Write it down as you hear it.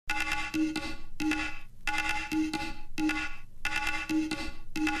Welcome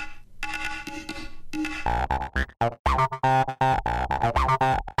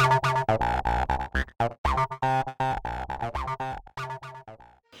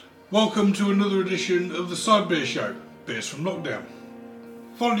to another edition of the Side Beer Show, Beers from Lockdown.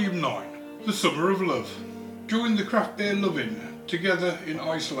 Volume 9, The Summer of Love. Join the craft beer loving together in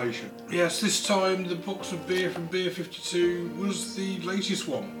isolation. Yes, this time the box of beer from Beer 52 was the latest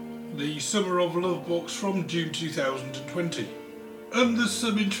one. The Summer of Love box from June 2020. And there's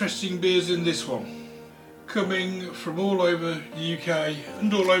some interesting beers in this one, coming from all over the UK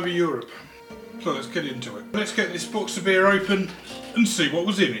and all over Europe. So let's get into it. Let's get this box of beer open and see what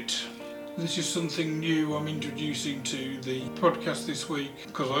was in it. This is something new I'm introducing to the podcast this week,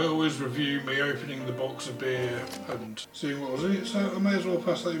 because I always review me opening the box of beer and seeing what was in it, so I may as well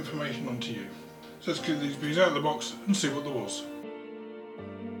pass that information on to you. So let's get these beers out of the box and see what there was.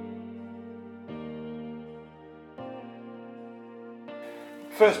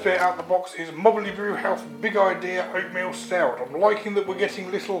 First beer out of the box is Mobley Brewhouse Big Idea Oatmeal Stout. I'm liking that we're getting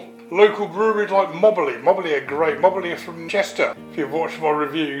little local breweries like Mobley. Mobley are great. Mobley are from Chester. If you've watched my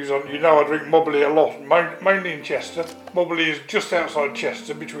reviews, you know I drink Mobley a lot, mainly in Chester. Mobley is just outside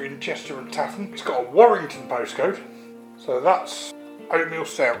Chester, between Chester and Tatham. It's got a Warrington postcode, so that's Oatmeal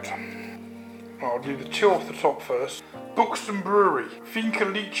Stout. I'll do the two off the top first. Buxton Brewery Finca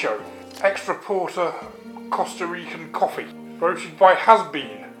Licho Extra Porter Costa Rican Coffee, roasted by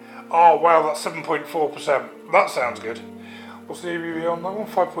Has-Been. Oh wow, that's 7.4%. That sounds good. What's the ABV on that one?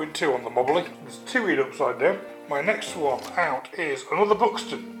 5.2 on the Mobley. There's two in upside down. My next one out is another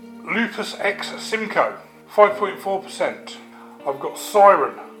Buxton. Lupus X Simcoe. 5.4%. I've got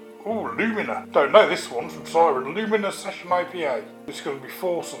Siren. Ooh, Lumina. Don't know this one from Siren. Lumina Session IPA. This is going to be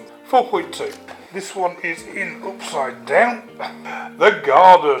foursome. 4.2. This one is in upside down. The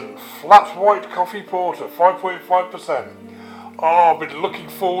Garden. Flat White Coffee Porter. 5.5%. Oh, I've been looking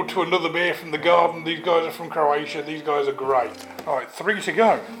forward to another beer from the Garden. These guys are from Croatia. These guys are great. Alright, 3 to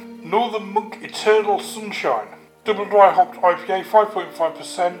go. Northern Monk Eternal Sunshine. Double dry hopped IPA,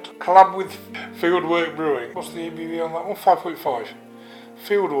 5.5%. Collab with Fieldwork Brewing. What's the ABV on that one? 5.5.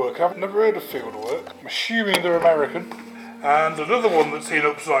 Fieldwork. I've never heard of Fieldwork. I'm assuming they're American. And another one that's in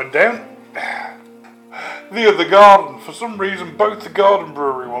upside down. The Garden. For some reason, both the Garden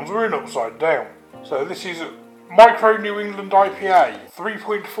Brewery ones were in upside down. So this is Micro New England IPA,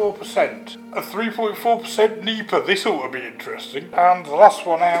 3.4%. A 3.4% NEPA, this ought to be interesting. And the last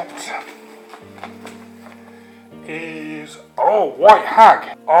one out is, White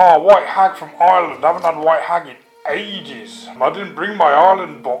Hag. White Hag from Ireland. I haven't had White Hag in ages. I didn't bring my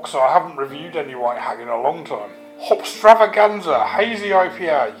Ireland box, so I haven't reviewed any White Hag in a long time. Hopstravaganza Hazy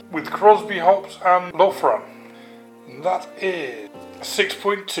IPA with Crosby hops and Lofran. And that is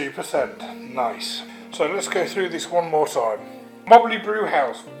 6.2%. Nice. So let's go through this one more time. Mobley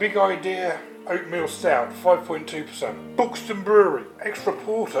Brewhouse Big Idea Oatmeal Stout, 5.2%. Buxton Brewery Extra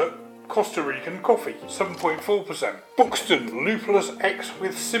Porter Costa Rican Coffee, 7.4%. Buxton Lupulus X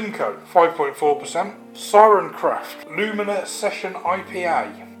with Simcoe, 5.4%. Siren Craft Lumina Session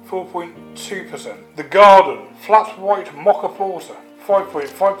IPA, 4.2%. The Garden Flat White Mocha Porter,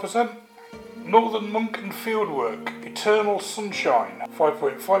 5.5%. Northern Monk and Fieldwork Eternal Sunshine,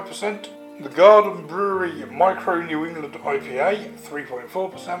 5.5%. The Garden Brewery Micro New England IPA,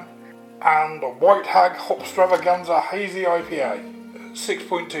 3.4%. And a White Hag Hopstravaganza Hazy IPA,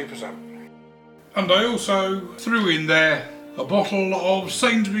 6.2%. And I also threw in there a bottle of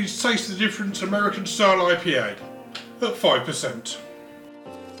Sainsbury's Taste the Difference American Style IPA at 5%.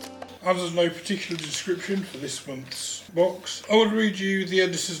 As there's no particular description for this month's box, I will read you the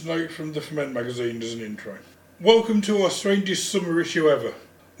editor's note from the Ferment magazine as an intro. Welcome to our strangest summer issue ever.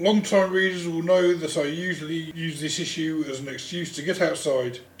 Long-time readers will know that I usually use this issue as an excuse to get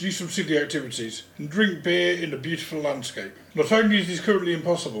outside, do some silly activities, and drink beer in a beautiful landscape. Not only is this currently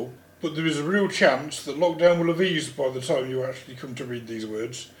impossible, but there is a real chance that lockdown will have eased by the time you actually come to read these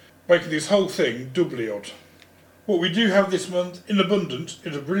words, making this whole thing doubly odd. What we do have this month in abundance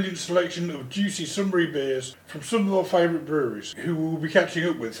is a brilliant selection of juicy summery beers from some of our favourite breweries, who we will be catching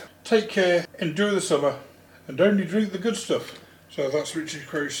up with. Take care, enjoy the summer, and only drink the good stuff. So that's Richard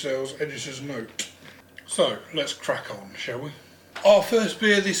Crowsell's editor's note. So let's crack on, shall we? Our first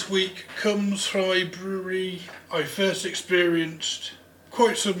beer this week comes from a brewery I first experienced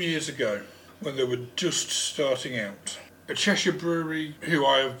quite some years ago when they were just starting out. A Cheshire brewery who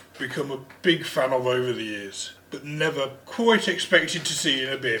I have become a big fan of over the years, but never quite expected to see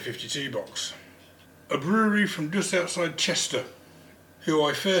in a Beer 52 box. A brewery from just outside Chester, who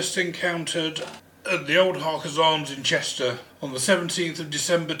I first encountered at the Old Harker's Arms in Chester on the 17th of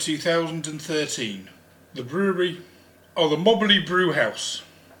December 2013. The brewery are the Mobley Brew House,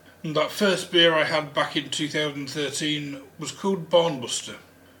 and that first beer I had back in 2013 was called Barnbuster.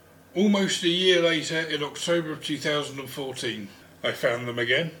 Almost a year later, in October of 2014, I found them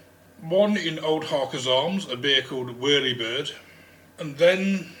again. One in Old Harker's Arms, a beer called Whirlybird, and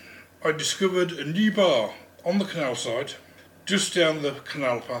then I discovered a new bar on the canal side, just down the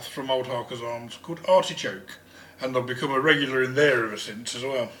canal path from Old Harker's Arms, called Artichoke, and I've become a regular in there ever since as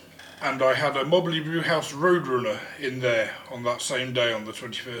well. And I had a Mobley Brewhouse Roadrunner in there on that same day, on the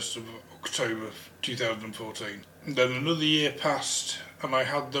 21st of October 2014. And then another year passed, and I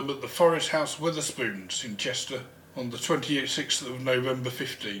had them at the Forest House Wetherspoons in Chester on the 26th of November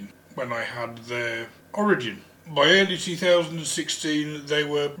 15, when I had their origin. By early 2016, they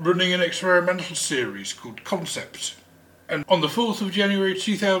were running an experimental series called Concept. And on the 4th of January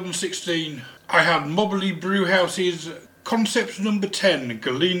 2016, I had Mobley Brewhouse's Concept number 10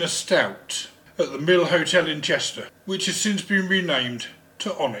 Galena Stout at the Mill Hotel in Chester, which has since been renamed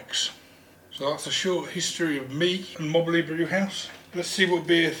to Onyx. So that's a short history of me and Mobley Brewhouse. Let's see what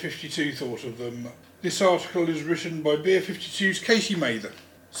Beer 52 thought of them. This article is written by Beer 52's Casey Mather.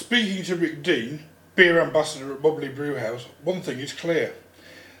 Speaking to Rick Dean, beer ambassador at Mobley Brewhouse, one thing is clear.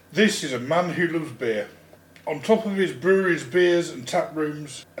 This is a man who loves beer. On top of his breweries, beers and tap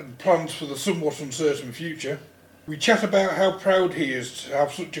rooms and plans for the somewhat uncertain future, we chat about how proud he is to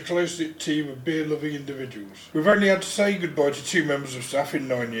have such a close-knit team of beer-loving individuals. We've only had to say goodbye to 2 members of staff in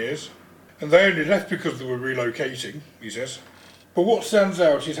 9 years, and they only left because they were relocating, he says. But what stands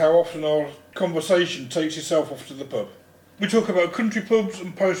out is how often our conversation takes itself off to the pub. We talk about country pubs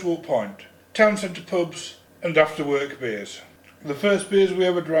and post-walk pint, town centre pubs and after-work beers, the first beers we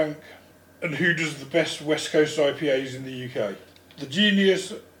ever drank, and who does the best West Coast IPAs in the UK, the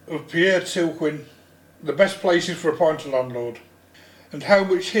genius of Pierre Tilquin, the best places for a pint landlord, and how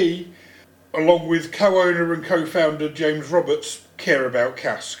much he, along with co-owner and co-founder James Roberts, care about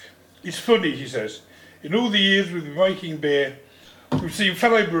cask. It's funny, he says, in all the years we've been making beer, we've seen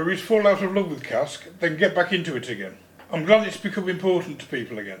fellow breweries fall out of love with cask, then get back into it again. I'm glad it's become important to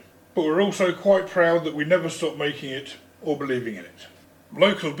people again, but we're also quite proud that we never stopped making it or believing in it.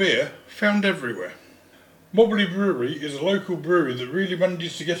 Local beer found everywhere. Mobley Brewery is a local brewery that really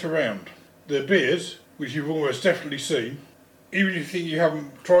manages to get around. Their beers, which you've almost definitely seen, even if you think you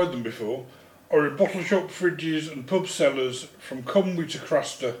haven't tried them before, are in bottle shop fridges and pub cellars from Conwy to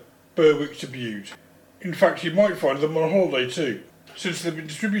Craster, Berwick to Bude. In fact, you might find them on holiday too, since they've been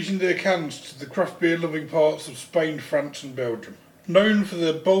distributing their cans to the craft beer loving parts of Spain, France and Belgium. Known for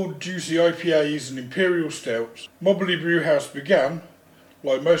their bold, juicy IPAs and imperial stouts, Mobley Brewhouse began,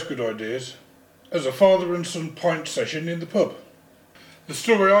 like most good ideas, as a father and son pint session in the pub. The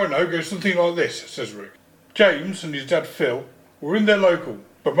story I know goes something like this, says Rick. James and his dad Phil were in their local,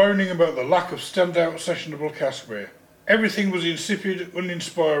 bemoaning about the lack of standout sessionable cask beer. Everything was insipid,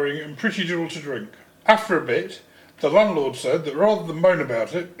 uninspiring and pretty dull to drink. After a bit, the landlord said that rather than moan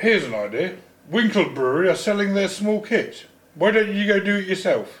about it, here's an idea. Winkle Brewery are selling their small kit. Why don't you go do it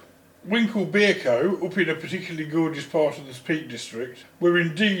yourself? Winkle Beer Co., up in a particularly gorgeous part of the Peak District, were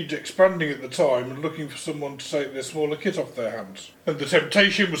indeed expanding at the time and looking for someone to take their smaller kit off their hands. And the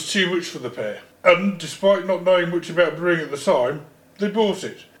temptation was too much for the pair. And, despite not knowing much about brewing at the time, they bought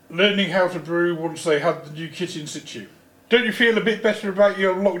it, learning how to brew once they had the new kit in situ. Don't you feel a bit better about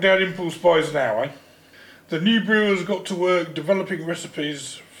your lockdown impulse buys now, eh? The new brewers got to work developing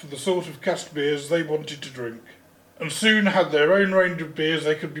recipes for the sort of cask beers they wanted to drink, and soon had their own range of beers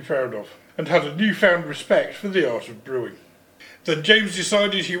they could be proud of, and had a newfound respect for the art of brewing. Then James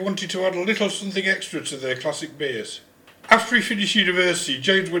decided he wanted to add a little something extra to their classic beers. After he finished university,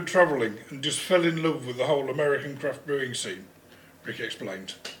 James went travelling and just fell in love with the whole American craft brewing scene, Rick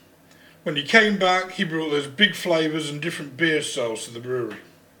explained. When he came back, he brought those big flavours and different beer styles to the brewery.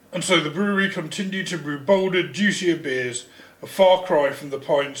 And so the brewery continued to brew bolder, juicier beers, a far cry from the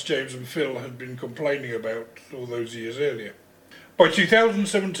pints James and Phil had been complaining about all those years earlier. By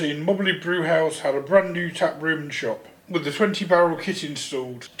 2017, Mobley Brewhouse had a brand new tap room and shop, with the 20-barrel kit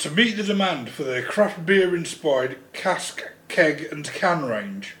installed to meet the demand for their craft beer-inspired cask, keg and can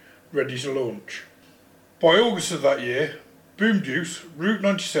range, ready to launch. By August of that year, Boom Juice, Route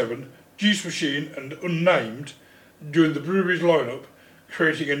 97, Juice Machine and Unnamed joined the brewery's lineup,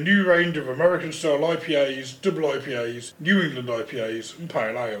 creating a new range of American-style IPAs, double IPAs, New England IPAs and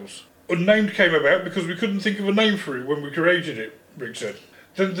pale ales. Unnamed came about because we couldn't think of a name for it when we created it, Rick said.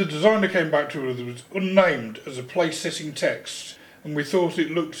 Then the designer came back to us with Unnamed as a place-setting text, and we thought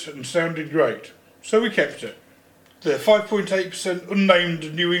it looked and sounded great, so we kept it. Their 5.8%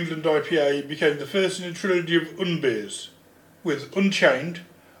 unnamed New England IPA became the first in a trilogy of unbeers, with Unchained,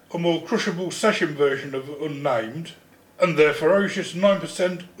 a more crushable session version of Unnamed, and their ferocious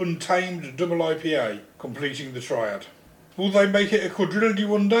 9% Untamed double IPA, completing the triad. Will they make it a quadrilogy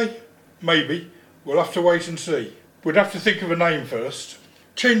one day? Maybe. We'll have to wait and see. We'd have to think of a name first.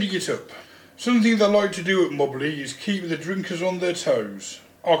 Changing it up. Something they like to do at Mobley is keep the drinkers on their toes.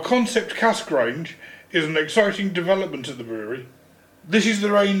 Our concept cask range is an exciting development at the brewery. This is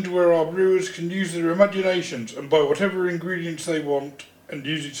the range where our brewers can use their imaginations and buy whatever ingredients they want and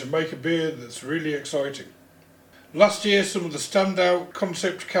use it to make a beer that's really exciting. Last year, some of the standout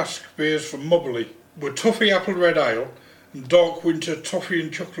concept cask beers from Mobley were Toffee Apple Red Ale and Dark Winter Toffee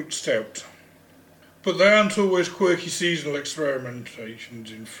and Chocolate Stout. But they aren't always quirky seasonal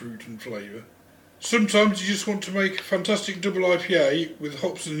experimentations in fruit and flavour. Sometimes you just want to make a fantastic double IPA with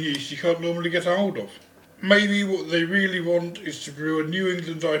hops and yeast you can't normally get a hold of. Maybe what they really want is to brew a New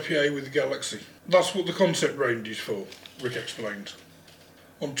England IPA with Galaxy. That's what the concept range is for, Rick explained.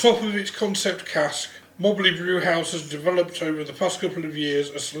 On top of its concept cask, Mobley Brewhouse has developed over the past couple of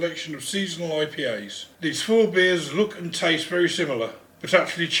years a selection of seasonal IPAs. These 4 beers look and taste very similar, but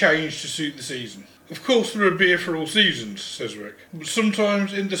actually change to suit the season. Of course there are beer for all seasons, says Rick, but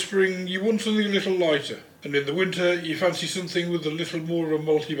sometimes in the spring you want something a little lighter, and in the winter you fancy something with a little more of a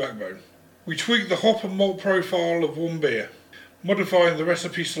malty backbone. We tweak the hop and malt profile of one beer, modifying the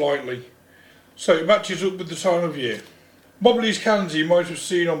recipe slightly, so it matches up with the time of year. Mobley's cans you might have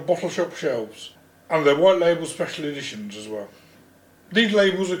seen on bottle shop shelves, and their white label special editions as well. These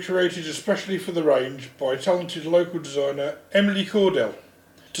labels are created especially for the range by talented local designer Emily Cordell,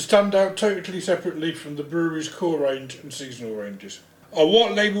 to stand out totally separately from the brewery's core range and seasonal ranges. Our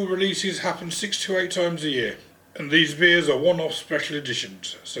white label releases happen 6 to 8 times a year, and these beers are one-off special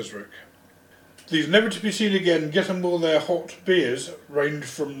editions, says Rick. These never to be seen again Get 'em All Their hot beers range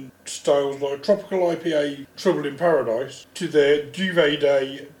from styles like Tropical IPA Trouble in Paradise to their Duvet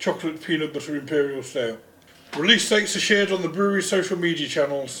Day Chocolate Peanut Butter Imperial Stout. Release dates are shared on the brewery's social media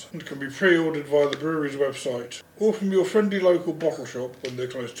channels and can be pre-ordered via the brewery's website or from your friendly local bottle shop when they're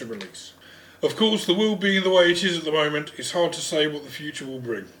close to release. Of course, the world being the way it is at the moment, it's hard to say what the future will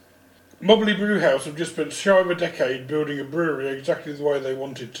bring. Mobley Brewhouse have just spent shy of a decade building a brewery exactly the way they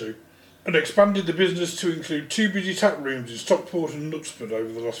wanted to, and expanded the business to include 2 busy tap rooms in Stockport and Knutsford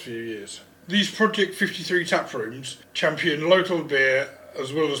over the last few years. These Project 53 tap rooms champion local beer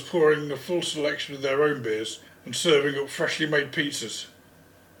as well as pouring a full selection of their own beers and serving up freshly made pizzas.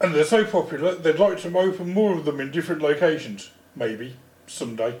 And they're so popular they'd like to open more of them in different locations, maybe,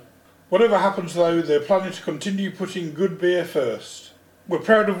 someday. Whatever happens though, they're planning to continue putting good beer first. We're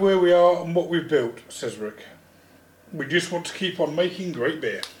proud of where we are and what we've built, says Rick. We just want to keep on making great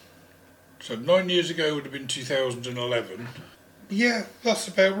beer. So 9 years ago would have been 2011. Yeah, that's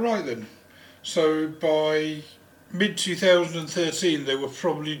about right then. So by mid-2013 they were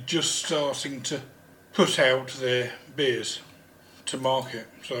probably just starting to put out their beers to market.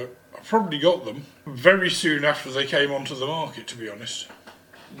 So I probably got them very soon after they came onto the market, to be honest.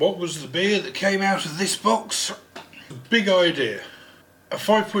 What was the beer that came out of this box? Big Idea. A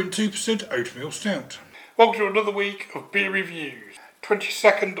 5.2% oatmeal stout. Welcome to another week of beer reviews.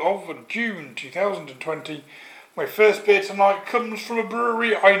 22nd of June 2020. My first beer tonight comes from a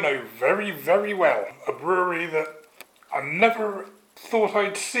brewery I know very, very well. A brewery that I never thought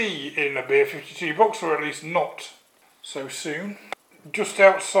I'd see in a Beer 52 box, or at least not so soon. Just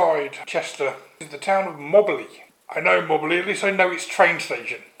outside Chester is the town of Mobley. I know Mobley, at least I know its train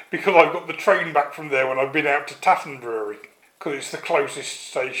station, because I've got the train back from there when I've been out to Tatton Brewery, because it's the closest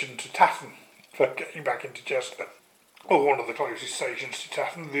station to Tatton for getting back into Chester. Or one of the closest stations to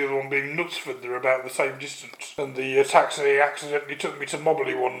Tatton, the other one being Knutsford. They're about the same distance. And the taxi accidentally took me to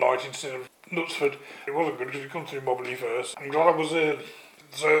Mobley one night instead of Knutsford. It wasn't good because we come through Mobley first. I'm glad I was early.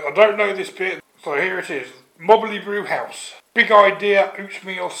 So I don't know this bit. So here it is. Mobley Brewhouse. Big Idea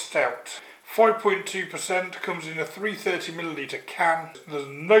Oatmeal Stout. 5.2%, comes in a 330ml can. There's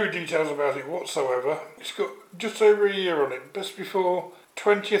no details about it whatsoever. It's got just over a year on it. Best before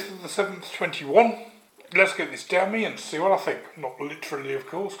 20th of the 7th, 21. Let's get this down me and see what I think. Not literally, of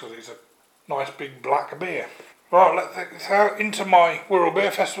course, because it's a nice big black beer. Right, let's take this out into my World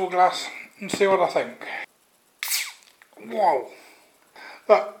Beer Festival glass and see what I think. Wow.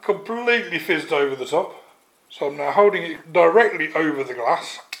 That completely fizzed over the top. So I'm now holding it directly over the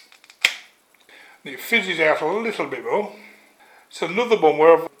glass. And it fizzes out a little bit more. It's another one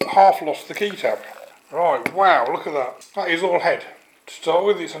where I've half lost the key tab. Right, wow, look at that. That is all head. To start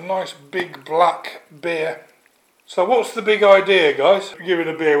with, it's a nice big black beer. So what's the big idea, guys, giving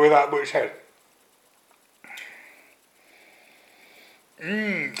a beer with that much head?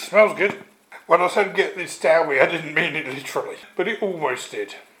 Smells good. When I said get this down me, I didn't mean it literally, but it almost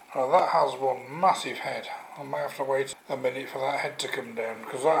did. Oh, that has one massive head. I may have to wait a minute for that head to come down,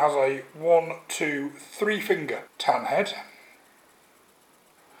 because that has a 1, 2, 3 finger tan head.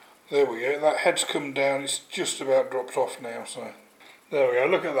 There we go, that head's come down, it's just about dropped off now, so there we go,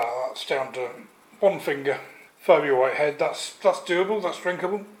 look at that, that's down to 1 finger, foamy white head, that's doable, that's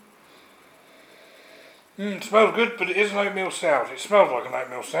drinkable. It smells good, but it is an oatmeal stout, it smells like an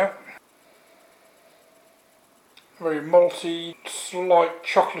oatmeal stout. Very malty, slight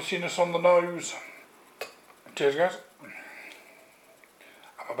chocolatiness on the nose. Cheers guys.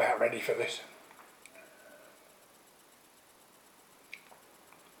 I'm about ready for this.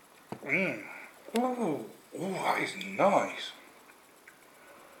 Ooh, that is nice.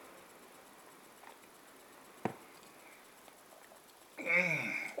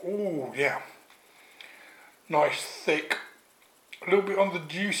 Ooh, yeah. Nice, thick. A little bit on the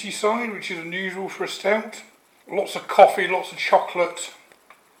juicy side, which is unusual for a stout. Lots of coffee, lots of chocolate.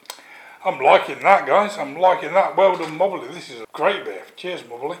 I'm liking that, guys. I'm liking that. Well done, Mobley. This is a great beer. Cheers,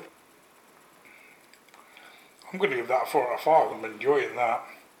 Mobley. I'm going to give that a 4 out of 5. I'm enjoying that.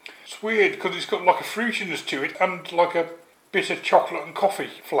 It's weird because it's got like a fruitiness to it and like a bit of chocolate and coffee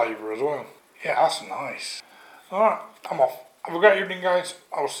flavour as well. Yeah, that's nice. Alright, I'm off. Have a great evening, guys.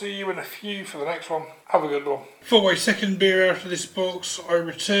 I'll see you in a few for the next one. Have a good one. For my second beer out of this box, I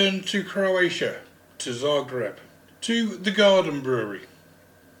return to Croatia, to Zagreb, to the Garden Brewery.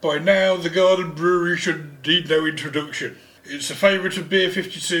 By now, the Garden Brewery should need no introduction. It's a favourite of Beer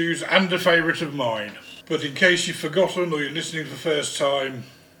 52's and a favourite of mine. But in case you've forgotten or you're listening for the first time,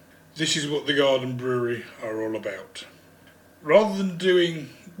 this is what the Garden Brewery are all about. Rather than doing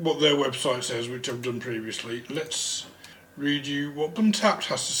what their website says, which I've done previously, let's read you what Untapped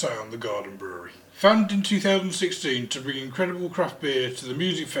has to say on the Garden Brewery. Founded in 2016 to bring incredible craft beer to the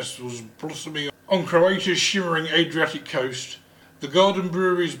music festivals blossoming on Croatia's shimmering Adriatic coast, the Garden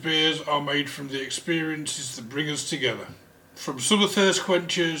Brewery's beers are made from the experiences that bring us together. From summer thirst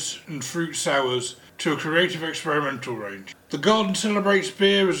quenchers and fruit sours to a creative experimental range. The Garden celebrates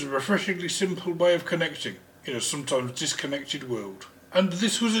beer as a refreshingly simple way of connecting in a sometimes disconnected world. And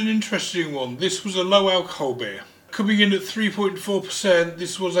this was an interesting one. This was a low alcohol beer. Coming in at 3.4%,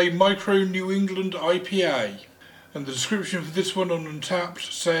 this was a micro New England IPA. And the description for this one on Untapped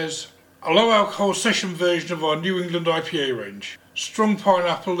says, a low alcohol session version of our New England IPA range. Strong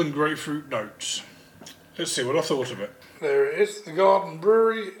pineapple and grapefruit notes. Let's see what I thought of it. There it is, the Garden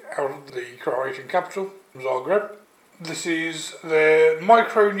Brewery out of the Croatian capital, Zagreb. This is their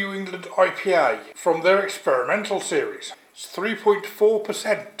Micro New England IPA from their experimental series. It's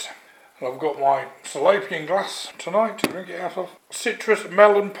 3.4%. And I've got my Salopian glass tonight to drink it out of. Citrus,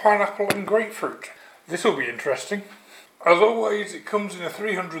 melon, pineapple and grapefruit. This will be interesting. As always, it comes in a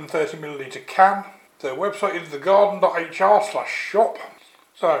 330ml can. Their website is thegarden.hr/shop.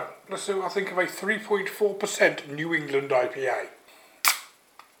 So, let's see what I think of a 3.4% New England IPA.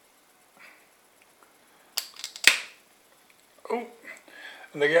 Oh,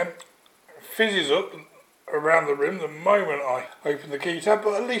 and again, fizzes up around the rim the moment I open the key tab,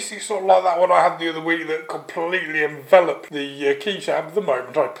 but at least it's not like that one I had the other week that completely enveloped the key tab the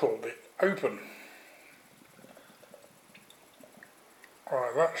moment I pulled it open.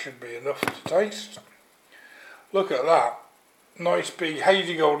 Right, that should be enough to taste. Look at that. Nice big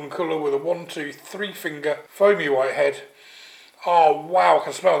hazy golden colour with a 1, 2, 3 finger foamy white head. Oh wow, I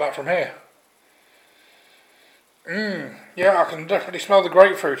can smell that from here. Yeah, I can definitely smell the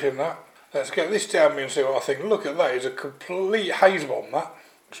grapefruit in that. Let's get this down me and see what I think. Look at that, it's a complete haze bomb that.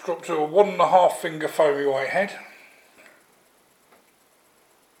 It's dropped to a 1.5 finger foamy white head.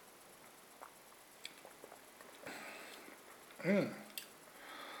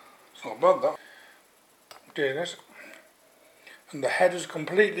 It's not bad that. Doing this. And the head is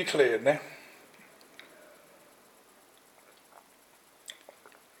completely cleared now.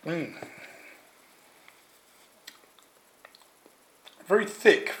 Very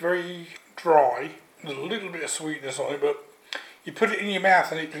thick, very dry. There's a little bit of sweetness on it, but you put it in your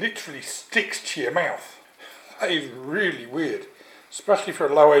mouth and it literally sticks to your mouth. That is really weird, especially for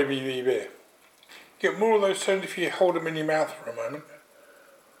a low ABV beer. Get more of those tones if you hold them in your mouth for a moment.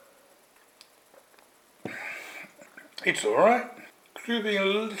 It's alright. Could have been a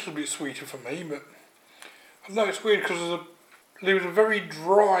little bit sweeter for me, but I know it's weird because there's a very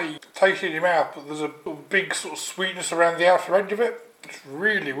dry taste in your mouth, but there's a big sort of sweetness around the outer edge of it. It's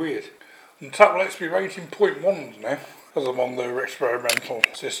really weird. And Tap lets me rating 0.1s now, as I'm on their experimental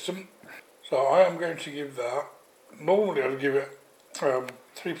system. So I am going to give that, normally I'd give it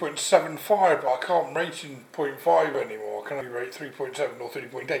 3.75, but I can't rate in 0.5 anymore. I can only rate 3.7 or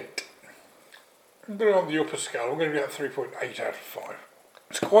 3.8. I'm going on the upper scale, I'm going to get 3.8 out of 5.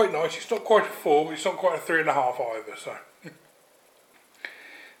 It's quite nice, it's not quite a 4, but it's not quite a 3.5 either, so...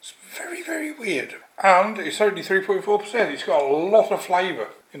 It's very, very weird. And it's only 3.4%, it's got a lot of flavour.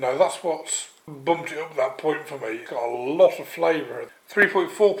 You know, that's what's bumped it up that point for me. It's got a lot of flavour.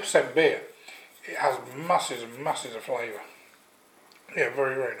 3.4% beer. It has masses and masses of flavour. Yeah,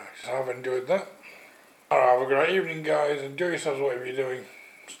 very, very nice. I've enjoyed that. Alright, have a great evening, guys. Enjoy yourselves, whatever you're doing.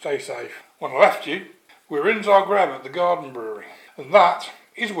 Stay safe. When I left you, we were in Zagreb at the Garden Brewery. And that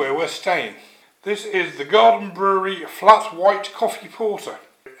is where we're staying. This is the Garden Brewery Flat White Coffee Porter.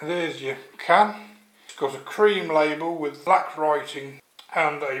 There's your can. It's got a cream label with black writing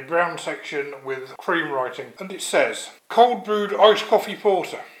and a brown section with cream writing. And it says, cold brewed iced coffee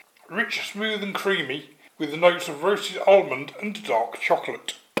porter. Rich, smooth and creamy with the notes of roasted almond and dark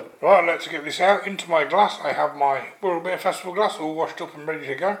chocolate. Right, let's get this out into my glass. I have my World Beer Festival glass all washed up and ready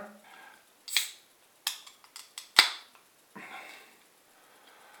to go.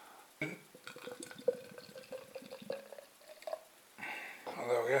 There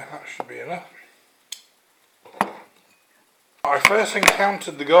we go, that should be enough. I first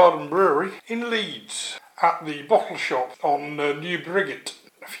encountered the Garden Brewery in Leeds at the bottle shop on New Briggate,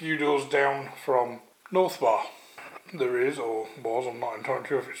 a few doors down from North Bar. There is, or was, I'm not entirely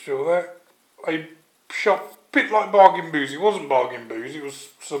sure if it's still there, a shop a bit like Bargain Booze. It wasn't Bargain Booze, it was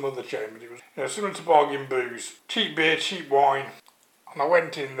some other chain, but it was similar to Bargain Booze. Cheap beer, cheap wine. And I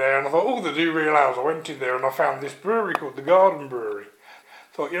went in there and I thought, oh, they do real ales. I went in there and I found this brewery called the Garden Brewery.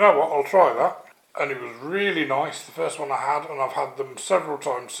 Thought, you know what, I'll try that. And it was really nice, the first one I had, and I've had them several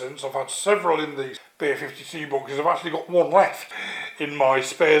times since. I've had several in these Beer 52 boxes. I've actually got one left in my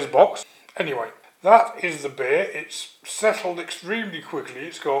spares box. Anyway, that is the beer. It's settled extremely quickly.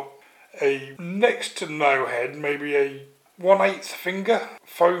 It's got a next to no head, maybe a 1/8 finger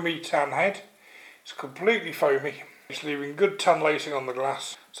foamy tan head. It's completely foamy. It's leaving good tan lacing on the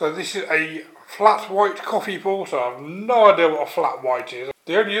glass. So this is a flat white coffee porter. I have no idea what a flat white is.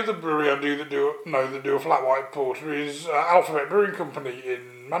 The only other brewery I do that do a flat white porter is Alphabet Brewing Company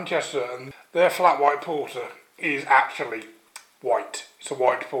in Manchester, and their flat white porter is actually white. It's a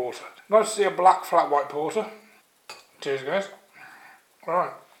white porter. Nice to see a black flat white porter. Cheers, guys.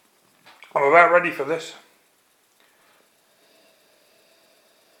 Alright, I'm about ready for this.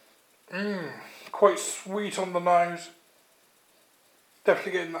 Quite sweet on the nose.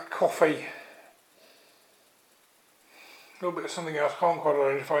 Definitely getting that coffee. A little bit of something else, can't quite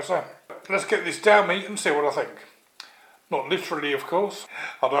identify so. Let's get this down me and see what I think. Not literally, of course.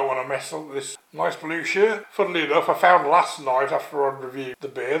 I don't want to mess up this nice blue shirt. Funnily enough, I found last night after I'd reviewed the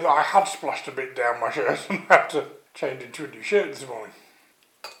beer that I had splashed a bit down my shirt and had to change into a new shirt this morning.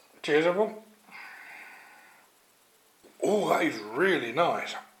 Cheers, everyone. Oh, that is really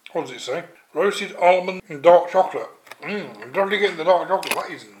nice. What does it say? Roasted almond and dark chocolate. I'm definitely getting the dark chocolate.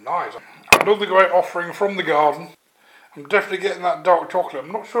 That is nice. Another great offering from the garden. I'm definitely getting that dark chocolate.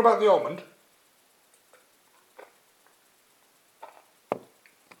 I'm not sure about the almond.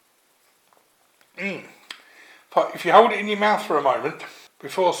 But if you hold it in your mouth for a moment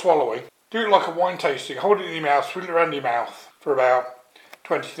before swallowing, do it like a wine tasting. Hold it in your mouth, swirl it around your mouth for about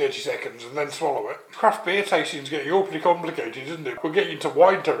 20-30 seconds and then swallow it. Craft beer tasting is getting awfully complicated, isn't it? We're getting into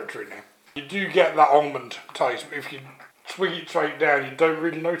wine territory now. You do get that almond taste, but if you swig it straight down, you don't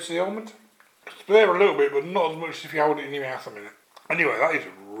really notice the almond. It's there a little bit, but not as much as if you hold it in your mouth a minute. Anyway, that is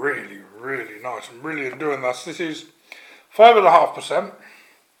really, really nice. I'm really enjoying this. This is 5.5%.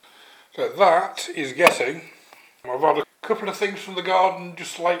 So that is getting... I've had a couple of things from the garden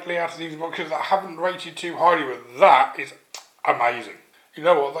just slightly out of these boxes that I haven't rated too highly, but that is amazing. You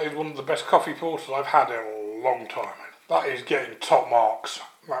know what? That is one of the best coffee porters I've had in a long time. That is getting top marks.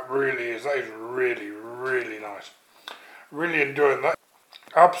 That really is. That is really, really nice. Really enjoying that.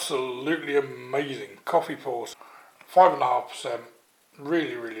 Absolutely amazing coffee porter. 5.5%.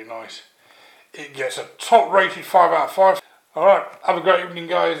 Really, really nice. It gets a top rated 5 out of 5. Alright, have a great evening,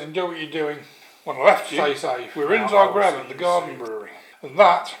 guys. Enjoy what you're doing. When I left you, stay safe. We're in Zagreb at the Garden Brewery. And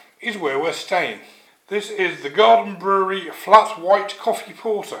that is where we're staying. This is the Garden Brewery Flat White Coffee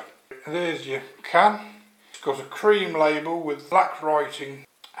Porter. There's your can. It's got a cream label with black writing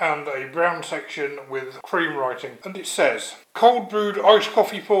and a brown section with cream writing. And it says, cold brewed iced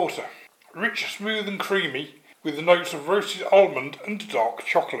coffee porter. Rich, smooth and creamy with the notes of roasted almond and dark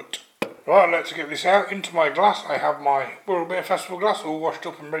chocolate. Right, let's get this out into my glass. I have my World Beer Festival glass all washed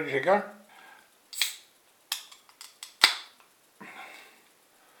up and ready to go.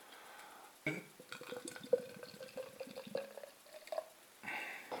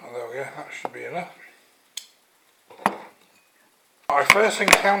 There we go, that should be enough. I first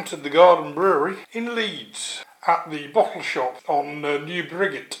encountered the Garden Brewery in Leeds at the bottle shop on New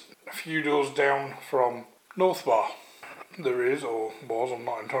Briggate, a few doors down from North Bar. There is, or was, I'm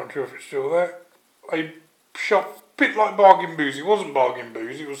not entirely sure if it's still there, a shop a bit like Bargain Booze. It wasn't Bargain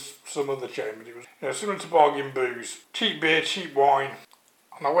Booze, it was some other chain, but it was similar to Bargain Booze. Cheap beer, cheap wine.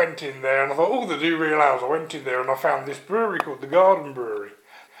 And I went in there and I thought, oh, they do real ales. I went in there and I found this brewery called the Garden Brewery.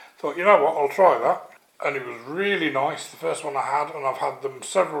 Thought, you know what, I'll try that. And it was really nice, the first one I had, and I've had them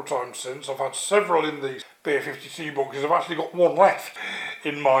several times since. I've had several in these Beer 52 boxes. I've actually got one left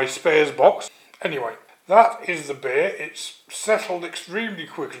in my spares box. Anyway, that is the beer. It's settled extremely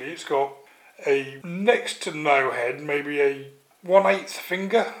quickly. It's got a next to no head, maybe a 1/8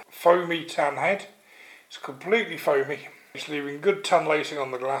 finger foamy tan head. It's completely foamy. It's leaving good tan lacing on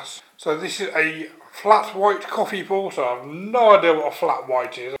the glass. So this is a flat white coffee porter. I have no idea what a flat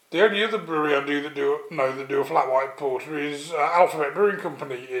white is. The only other brewery I do that do a flat white porter is Alphabet Brewing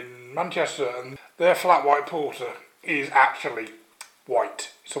Company in Manchester, and their flat white porter is actually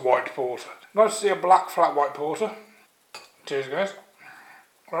white. It's a white porter. Nice to see a black flat white porter. Cheers, guys.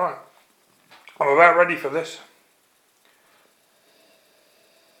 Right, I'm about ready for this.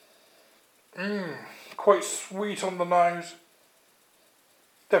 Quite sweet on the nose.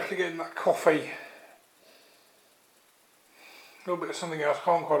 Definitely getting that coffee. A little bit of something else,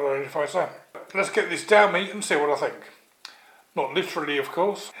 can't quite identify, so let's get this down me and see what I think. Not literally, of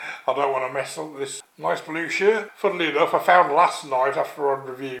course. I don't want to mess up this nice blue shirt. Funnily enough, I found last night after I'd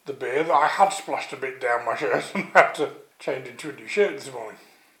reviewed the beer that I had splashed a bit down my shirt and had to change into a new shirt this morning.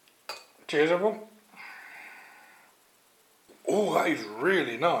 Cheers, everyone. Oh, that is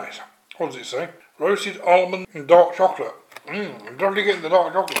really nice. What does it say? Roasted almond and dark chocolate. I'm definitely getting the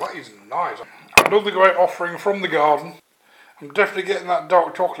dark chocolate. That is nice. Another great offering from the garden. I'm definitely getting that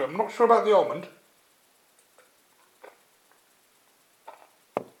dark chocolate. I'm not sure about the almond.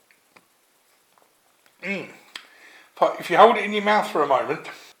 But if you hold it in your mouth for a moment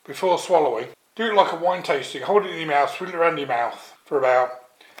before swallowing, do it like a wine tasting. Hold it in your mouth, swirl it around your mouth for about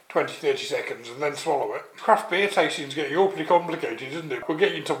 20-30 seconds and then swallow it. Craft beer tasting is getting awfully complicated, isn't it? We're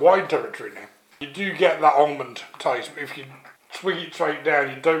getting into wine territory now. You do get that almond taste, but if you swig it straight down,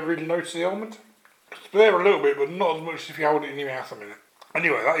 you don't really notice the almond. It's there a little bit, but not as much if you hold it in your mouth a minute.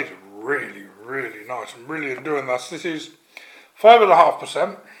 Anyway, that is really, really nice. I'm really enjoying this. This is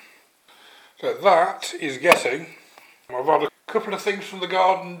 5.5%. So that is getting... I've had a couple of things from the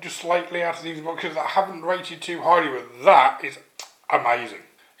garden just slightly out of these boxes that I haven't rated too highly, but that is amazing.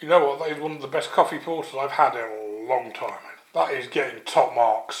 You know what? That is one of the best coffee porters I've had in a long time. That is getting top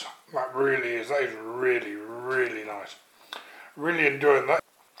marks. That really is. That is really, really nice. Really enjoying that.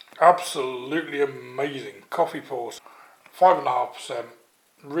 Absolutely amazing coffee porter. 5.5%.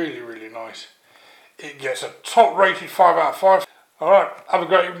 Really, really nice. It gets a top rated 5 out of 5. Alright, have a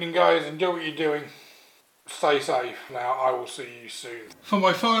great evening, guys. Enjoy what you're doing. Stay safe. Now, I will see you soon. For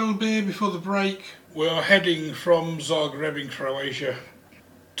my final beer before the break, we're heading from Zagreb in Croatia.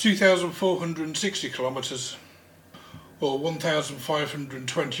 2,460 kilometres, or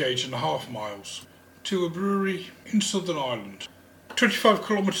 1,528.5 miles, to a brewery in Southern Ireland. 25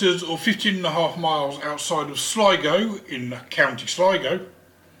 kilometres or 15.5 miles outside of Sligo, in County Sligo,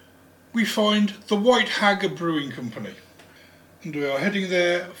 we find the White Hag Brewing Company. And we are heading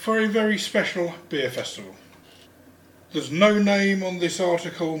there for a very special beer festival. There's no name on this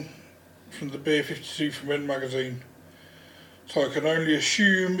article from the Beer 52 from Red Magazine, so I can only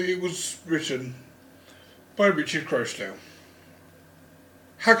assume it was written by Richard Crosdale.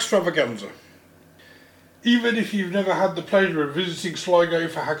 Hagstravaganza. Even if you've never had the pleasure of visiting Sligo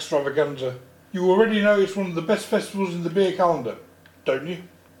for Hagstravaganza, you already know it's one of the best festivals in the beer calendar, don't you?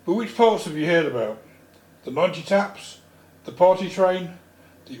 But which parts have you heard about? The 90 Taps? The Party Train?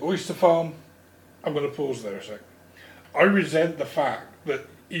 The Oyster Farm? I'm going to pause there a sec. I resent the fact that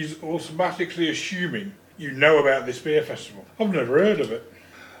he's automatically assuming you know about this beer festival. I've never heard of it.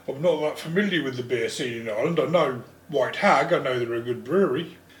 I'm not that familiar with the beer scene in Ireland. I know White Hag, I know they're a good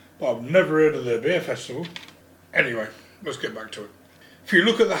brewery, but I've never heard of their beer festival. Anyway, let's get back to it. If you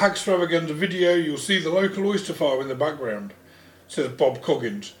look at the Hagstravaganza video, you'll see the local oyster farm in the background. It says Bob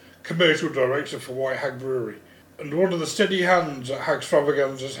Coggins, commercial director for White Hag Brewery, and one of the steady hands at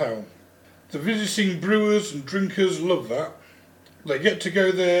Hagstravaganza's helm. The visiting brewers and drinkers love that. They get to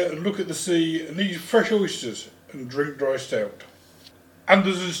go there and look at the sea and eat fresh oysters and drink dry stout. And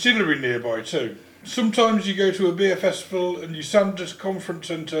there's a distillery nearby too. Sometimes you go to a beer festival and you stand at a conference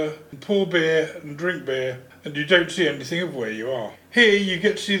centre and pour beer and drink beer and you don't see anything of where you are. Here you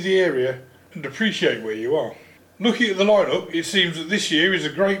get to see the area and appreciate where you are. Looking at the lineup, it seems that this year is a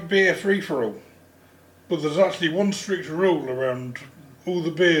great beer free-for-all. But there's actually one strict rule around all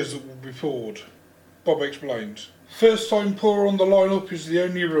the beers that will be poured. Bob explains. First time pour on the lineup is the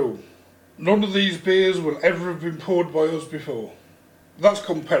only rule. None of these beers will ever have been poured by us before. That's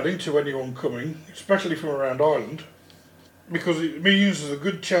compelling to anyone coming, especially from around Ireland, because it means there's a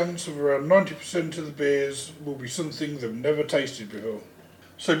good chance of around 90% of the beers will be something they've never tasted before.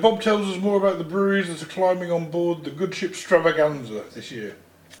 So Bob tells us more about the breweries that are climbing on board the Good Ship Stravaganza this year.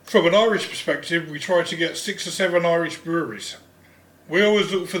 From an Irish perspective, we try to get 6 or 7 Irish breweries. We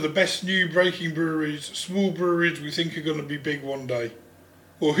always look for the best new breaking breweries, small breweries we think are going to be big one day,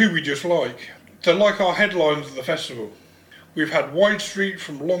 or who we just like. They're like our headlines at the festival. We've had Wide Street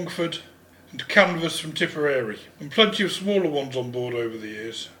from Longford and Canvas from Tipperary, and plenty of smaller ones on board over the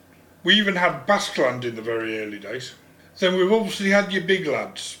years. We even had Baskeland in the very early days. Then we've obviously had your big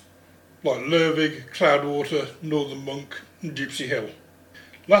lads, like Lervig, Cloudwater, Northern Monk and Gypsy Hill.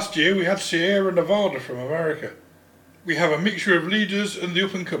 Last year we had Sierra Nevada from America. We have a mixture of leaders and the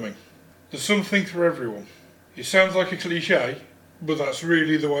up and coming. There's something for everyone. It sounds like a cliche, but that's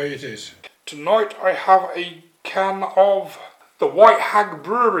really the way it is. Tonight I have a can of the White Hag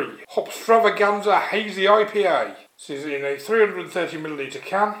Brewery Hop Stravaganza Hazy IPA. This is in a 330ml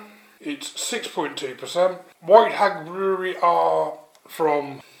can. It's 6.2%. White Hag Brewery are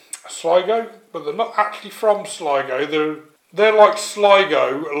from Sligo, but they're not actually from Sligo. They're like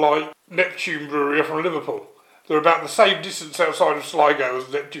Sligo, like Neptune Brewery are from Liverpool. They're about the same distance outside of Sligo as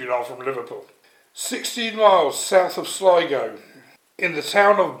Neptune are from Liverpool. 16 miles south of Sligo, in the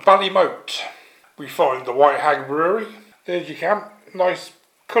town of Ballymote, we find the White Hag Brewery. There's your can. Nice,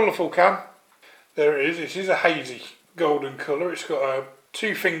 colourful can. There it is. It is a hazy golden colour. It's got a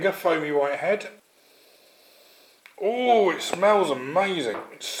 2-finger foamy white head. Oh, it smells amazing.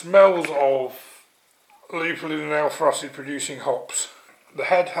 It smells of lupulin and alpha acid producing hops. The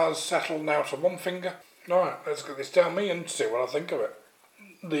head has settled now to 1 finger. Alright, let's get this down me and see what I think of it.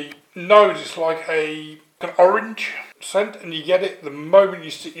 The nose is like an orange scent, and you get it the moment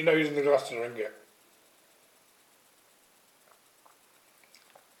you stick your nose in the glass to drink it.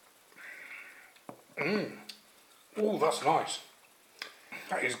 Oh, that's nice.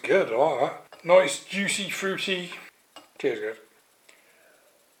 That is good, I like that. Nice, juicy, fruity. Cheers, guys.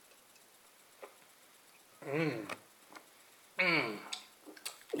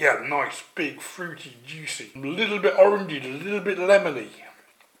 Yeah, nice, big, fruity, juicy. A little bit orangey, a little bit lemony.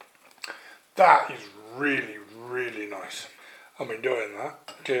 That is really, really nice. I'm enjoying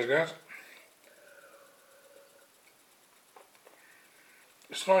that. Cheers, guys.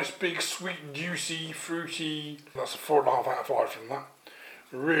 It's nice, big, sweet, juicy, fruity. That's a 4.5 out of 5 from that.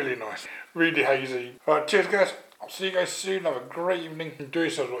 Really nice. Really hazy. Alright, cheers, guys. I'll see you guys soon. Have a great evening. Do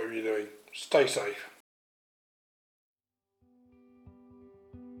yourselves whatever you're doing. Stay safe.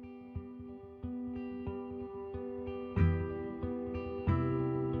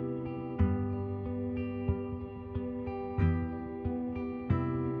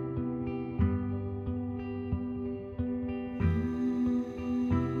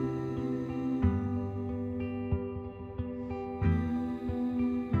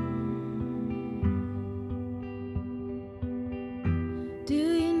 Do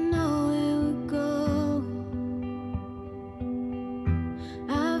you know where we're going?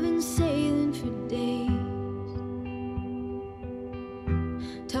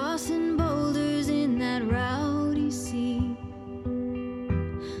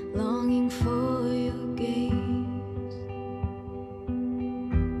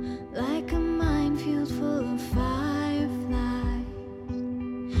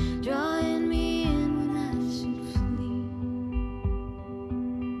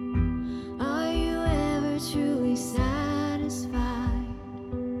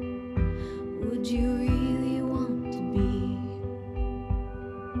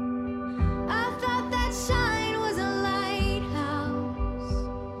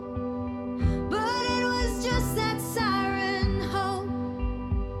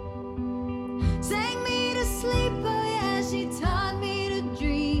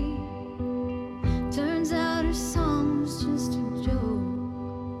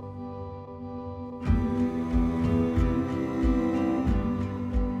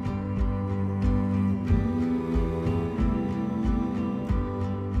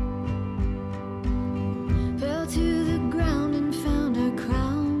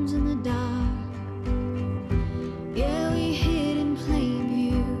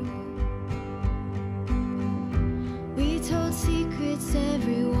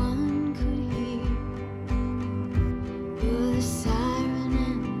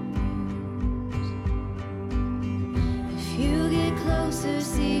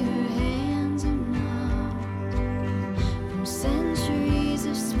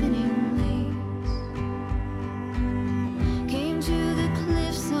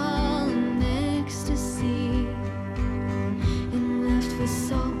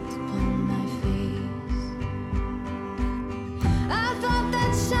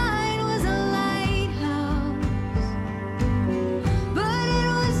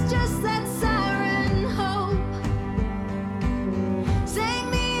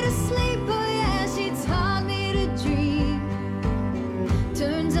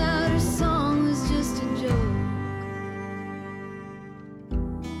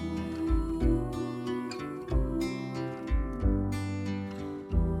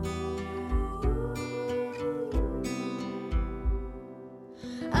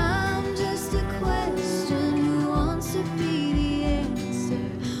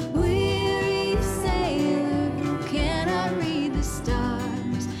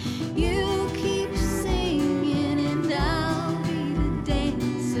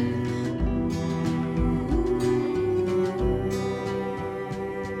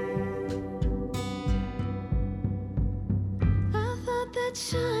 that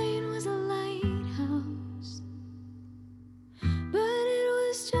shine was a lighthouse, but it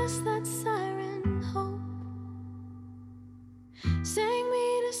was just that siren hope. Sang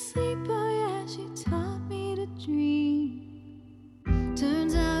me to sleep, oh yeah, she taught me to dream.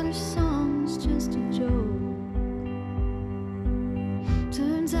 Turns out her song's just a joke.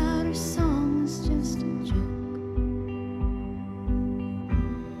 Turns out her song's just a joke.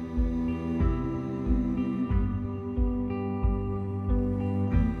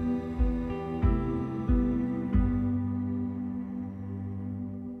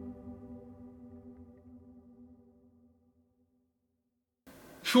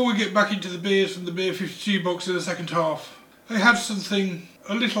 Before we get back into the beers from the Beer 52 box in the second half, I had something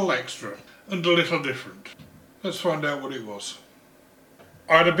a little extra and a little different. Let's find out what it was.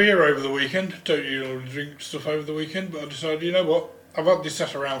 I had a beer over the weekend. Don't usually drink stuff over the weekend, but I decided, you know what, I've had this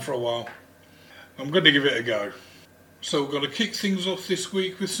sat around for a while. I'm going to give it a go. So we're going to kick things off this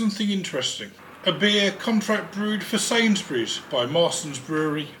week with something interesting. A beer contract brewed for Sainsbury's by Marston's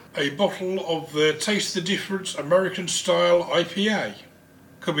Brewery. A bottle of their Taste the Difference American Style IPA.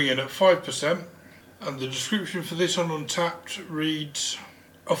 Coming in at 5%, and the description for this on Untappd reads,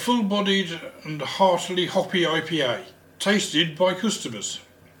 a full-bodied and heartily hoppy IPA, tasted by customers.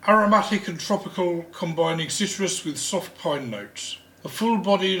 Aromatic and tropical, combining citrus with soft pine notes. A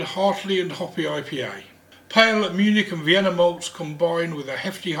full-bodied, heartily and hoppy IPA. Pale Munich and Vienna malts combine with a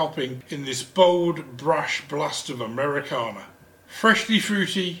hefty hopping in this bold, brash blast of Americana. Freshly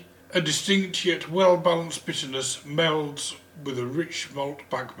fruity, a distinct yet well-balanced bitterness melds with a rich malt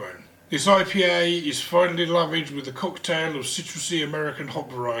backbone. This IPA is finely lavaged with a cocktail of citrusy American hop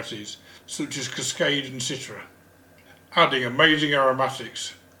varieties, such as Cascade and Citra, adding amazing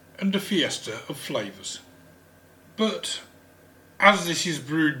aromatics and a fiesta of flavours. But, as this is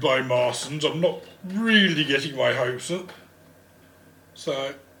brewed by Marston's, I'm not really getting my hopes up.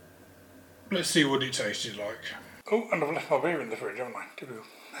 So, let's see what it tasted like. Oh, and I've left my beer in the fridge, haven't I? Typical.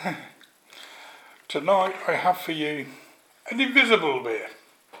 Tonight I have for you an invisible beer.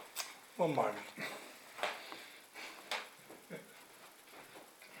 One moment.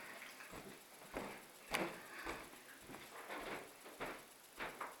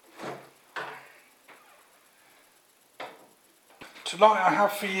 Tonight I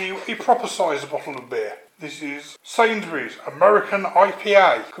have for you a proper sized bottle of beer. This is Sainsbury's American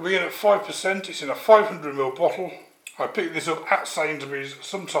IPA. Coming in at 5%, it's in a 500ml bottle. I picked this up at Sainsbury's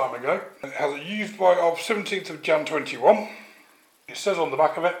some time ago. It has a use by of 17th of Jan 21. It says on the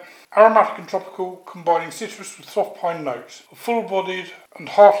back of it, aromatic and tropical, combining citrus with soft pine notes. A full-bodied and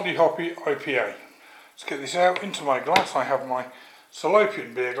heartily hoppy IPA. Let's get this out into my glass. I have my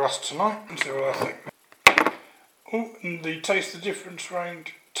Salopian beer glass tonight and see what I think. Oh, and the Taste the Difference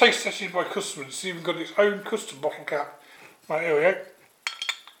range. Taste tested by customers. It's even got its own custom bottle cap. Right, here we go.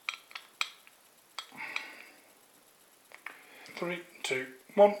 3, 2,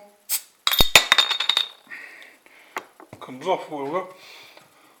 1. Comes off, we'll go.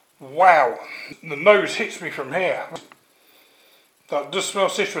 Wow, the nose hits me from here. That does smell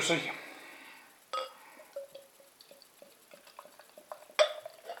citrusy.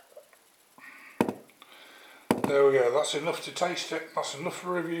 There we go, that's enough to taste it. That's enough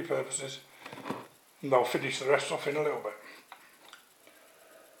for review purposes. And I'll finish the rest off in a little bit.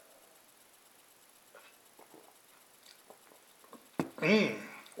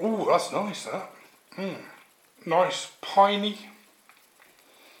 Oh, that's nice, that. Nice, piney.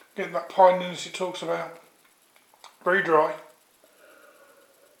 Get that pininess it talks about. Very dry.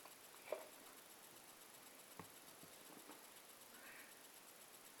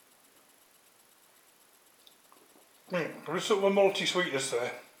 There's sort of a malty sweetness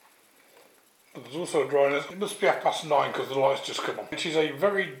there. But there's also a dryness. It must be 9:30 because the light's just come on. It is a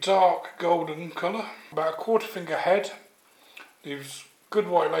very dark golden colour. About a quarter finger head. Leaves good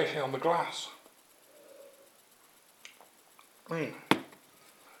white lating on the glass.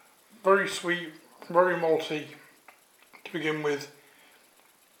 Very sweet, very malty to begin with.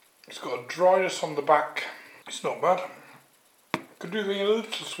 It's got a dryness on the back. It's not bad. Could do being a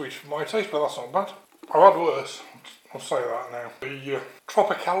little sweet for my taste, but that's not bad. I've had worse, I'll say that now. The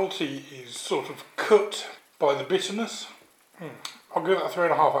tropicality is sort of cut by the bitterness. I'll give that a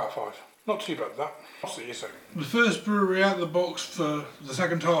 3.5 out of 5. Not too bad, that. I'll see you soon. The first brewery out of the box for the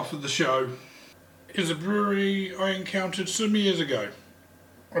second half of the show is a brewery I encountered some years ago.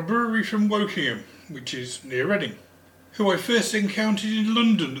 A brewery from Wokingham, which is near Reading, who I first encountered in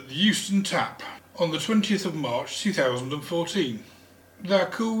London at the Euston Tap on the 20th of March 2014. They're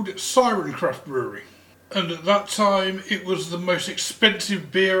called Siren Craft Brewery, and at that time it was the most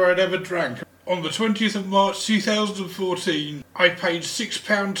expensive beer I'd ever drank. On the 20th of March 2014, I paid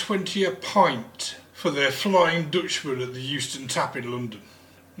 £6.20 a pint for their Flying Dutchman at the Euston Tap in London.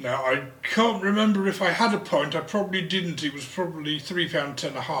 Now, I can't remember if I had a pint. I probably didn't. It was probably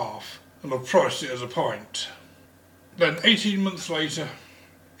 £3.10 a half, and I priced it as a pint. Then 18 months later,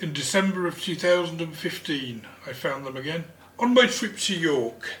 in December of 2015, I found them again on my trip to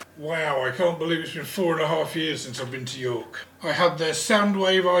York. Wow, I can't believe it's been 4.5 years since I've been to York. I had their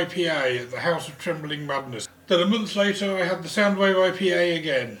Soundwave IPA at the House of Trembling Madness. Then a month later I had the Soundwave IPA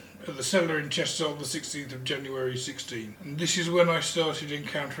again at the Cellar in Chester on the 16th of January 16. And this is when I started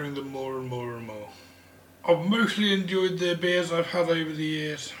encountering them more and more and more. I've mostly enjoyed their beers I've had over the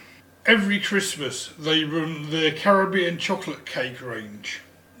years. Every Christmas they run their Caribbean chocolate cake range,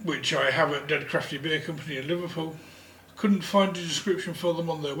 which I have at Dead Crafty Beer Company in Liverpool. Couldn't find a description for them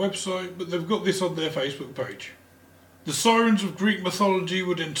on their website, but they've got this on their Facebook page. The sirens of Greek mythology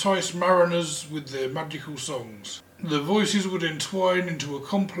would entice mariners with their magical songs. Their voices would entwine into a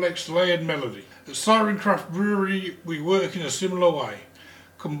complex layered melody. At Sirencraft Brewery we work in a similar way,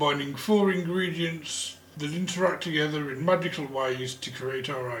 combining 4 ingredients that interact together in magical ways to create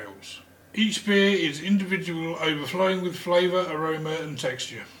our ales. Each beer is individual, overflowing with flavour, aroma and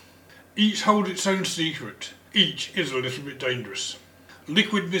texture. Each hold its own secret. Each is a little bit dangerous.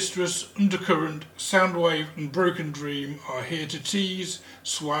 Liquid Mistress, Undercurrent, Soundwave and Broken Dream are here to tease,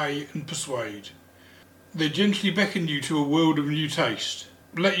 sway and persuade. They gently beckon you to a world of new taste.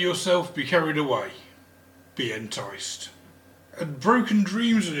 Let yourself be carried away. Be enticed. And Broken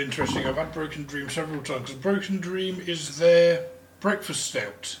Dream's an interesting. I've had Broken Dream several times because Broken Dream is their breakfast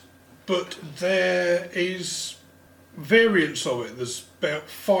stout. But there is variants of it. There's about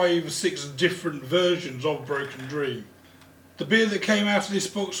 5 or 6 different versions of Broken Dream. The beer that came out of this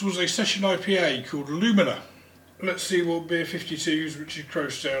box was a session IPA called Lumina. Let's see what Beer 52's Richard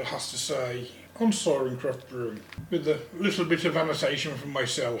Crowstale has to say on Sirencraft Brewing, with a little bit of annotation from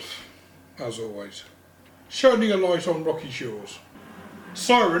myself, as always. Shining a light on rocky shores.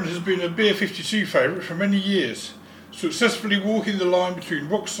 Siren has been a Beer 52 favourite for many years, successfully walking the line between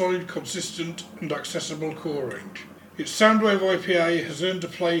rock-solid, consistent and accessible core range. Its Soundwave IPA has earned a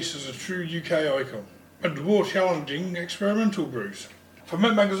place as a true UK icon, and more challenging experimental brews.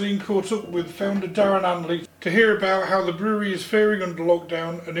 Ferment Magazine caught up with founder Darren Anley to hear about how the brewery is faring under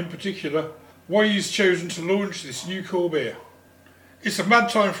lockdown and in particular why he's chosen to launch this new core beer. It's a mad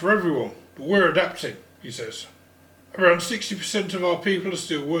time for everyone, but we're adapting, he says. Around 60% of our people are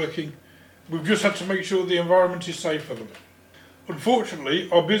still working. We've just had to make sure the environment is safe for them.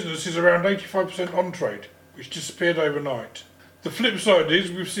 Unfortunately, our business is around 85% on-trade, which disappeared overnight. The flip side is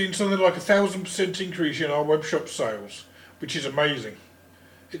we've seen something like 1,000% increase in our webshop sales, which is amazing.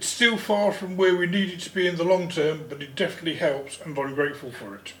 It's still far from where we need it to be in the long term, but it definitely helps and I'm grateful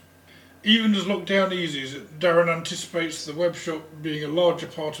for it. Even as lockdown eases, Darren anticipates the webshop being a larger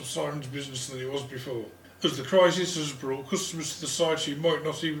part of Siren's business than it was before, as the crisis has brought customers to the site who might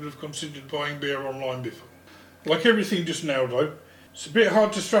not even have considered buying beer online before. Like everything just now though, it's a bit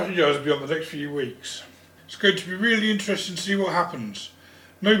hard to strategise beyond the next few weeks. It's going to be really interesting to see what happens.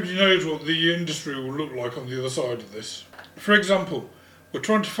 Nobody knows what the industry will look like on the other side of this. For example, we're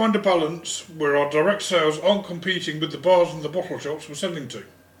trying to find a balance where our direct sales aren't competing with the bars and the bottle shops we're selling to.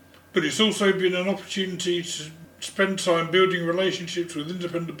 But it's also been an opportunity to spend time building relationships with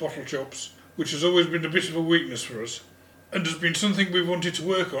independent bottle shops, which has always been a bit of a weakness for us, and has been something we've wanted to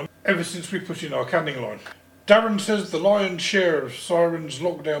work on ever since we put in our canning line. Darren says the lion's share of Siren's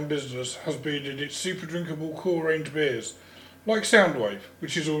lockdown business has been in its super drinkable core range beers, like Soundwave,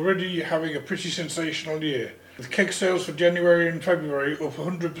 which is already having a pretty sensational year, with keg sales for January and February up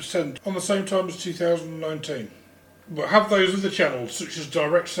 100% on the same time as 2019. But have those other channels, such as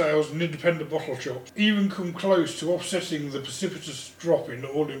direct sales and independent bottle shops, even come close to offsetting the precipitous drop in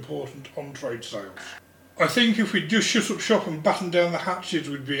all-important on-trade sales? I think if we'd just shut up shop and batten down the hatches,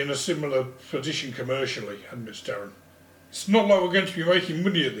 we'd be in a similar position commercially, admits Darren. It's not like we're going to be making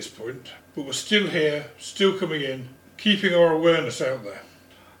money at this point, but we're still here, still coming in, keeping our awareness out there.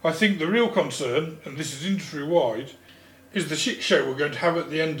 I think the real concern, and this is industry-wide, is the shit show we're going to have at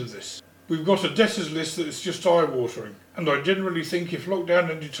the end of this. We've got a debtors list that is just eye-watering, and I generally think if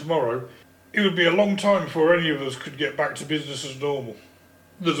lockdown ended tomorrow, it would be a long time before any of us could get back to business as normal.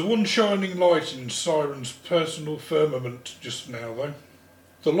 There's one shining light in Siren's personal firmament just now though.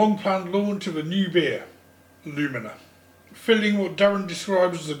 The long-planned launch of a new beer, Lumina, filling what Darren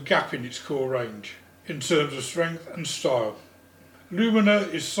describes as a gap in its core range, in terms of strength and style. Lumina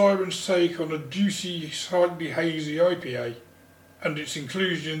is Siren's take on a juicy, slightly hazy IPA, and its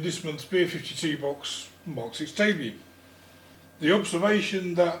inclusion in this month's Beer 52 box marks its debut. The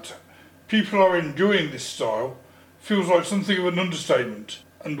observation that People are enjoying this style feels like something of an understatement,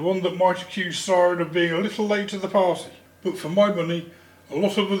 and one that might accuse Siren of being a little late to the party. But for my money, a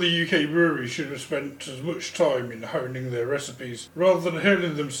lot of other UK breweries should have spent as much time in honing their recipes rather than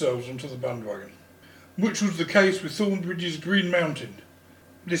hurling themselves onto the bandwagon. Much was the case with Thornbridge's Green Mountain,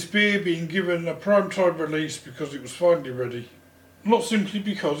 this beer being given a prime time release because it was finally ready, not simply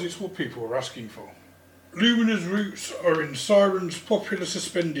because it's what people were asking for. Lumina's roots are in Siren's popular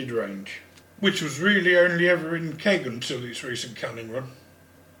suspended range, which was really only ever in keg until its recent canning run.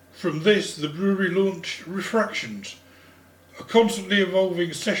 From this, the brewery launched Refractions, a constantly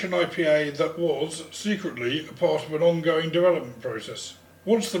evolving session IPA that was, secretly, a part of an ongoing development process.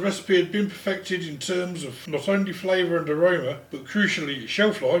 Once the recipe had been perfected in terms of not only flavour and aroma, but crucially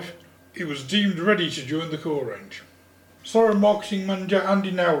shelf life, it was deemed ready to join the core range. Siren marketing manager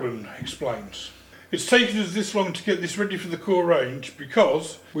Andy Nowlan explains, "It's taken us this long to get this ready for the core range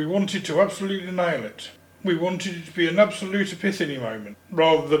because we wanted to absolutely nail it. We wanted it to be an absolute epiphany moment,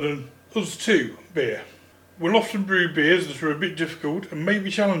 rather than an us too beer. We'll often brew beers that are a bit difficult and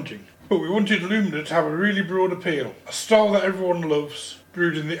maybe challenging, but we wanted Lumina to have a really broad appeal, a style that everyone loves,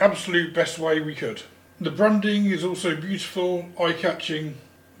 brewed in the absolute best way we could. The branding is also beautiful, eye-catching,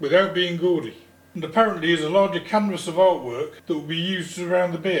 without being gaudy, and apparently is a larger canvas of artwork that will be used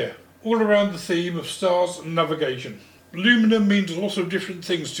around the beer, all around the theme of stars and navigation. Lumina means a lot of different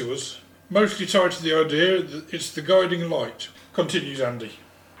things to us, mostly tied to the idea that it's the guiding light," continues Andy.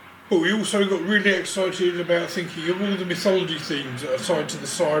 "But we also got really excited about thinking of all the mythology themes that are tied to the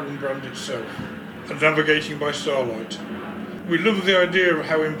Siren brand itself, and navigating by starlight. We love the idea of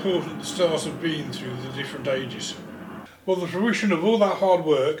how important the stars have been through the different ages. While the fruition of all that hard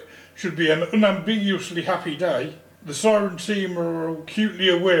work should be an unambiguously happy day, the Siren team are acutely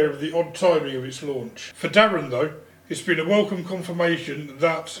aware of the odd timing of its launch. For Darren, though, it's been a welcome confirmation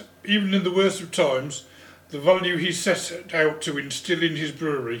that, even in the worst of times, the value he's set out to instill in his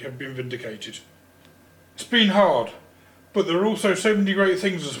brewery have been vindicated. It's been hard, but there are also so many great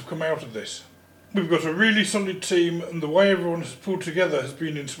things that have come out of this. We've got a really solid team, and the way everyone has pulled together has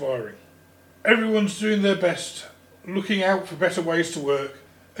been inspiring. Everyone's doing their best, looking out for better ways to work,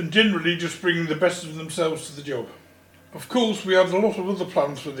 and generally just bringing the best of themselves to the job. Of course, we had a lot of other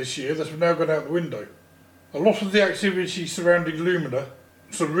plans for this year that have now gone out the window. A lot of the activity surrounding Lumina,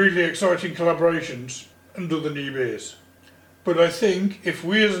 some really exciting collaborations, and other new beers. But I think if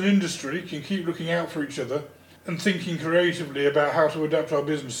we as an industry can keep looking out for each other and thinking creatively about how to adapt our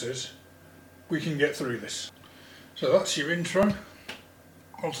businesses, we can get through this." So that's your intro.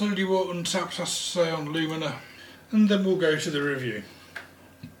 I'll tell you what Untapped has to say on Lumina, and then we'll go to the review.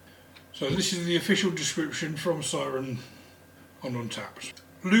 So this is the official description from Siren on Untapped.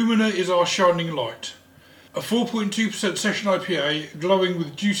 "Lumina is our shining light. A 4.2% session IPA glowing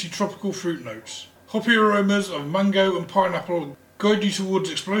with juicy tropical fruit notes. Hoppy aromas of mango and pineapple guide you towards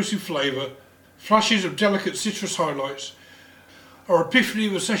explosive flavour, flashes of delicate citrus highlights, our epiphany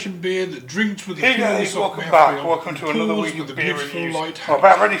of a session beer that drinks with a Hey purely guys, soft welcome back. mouthfeel, Welcome to and another pours week with of a beer beautiful reviews. light I'm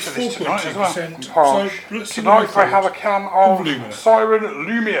about ready for this tonight as well. 4.2%. So, let's see tonight what I have a thought can of of Lumina. Siren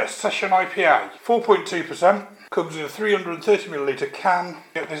Lumia Session IPA. 4.2%. Comes in a 330ml can.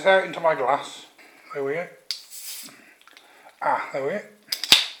 Get this out into my glass. There we go. There we go.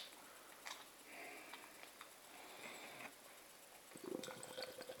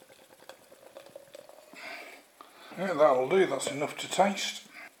 Yeah, that'll do. That's enough to taste.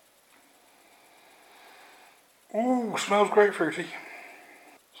 Ooh, smells grapefruity.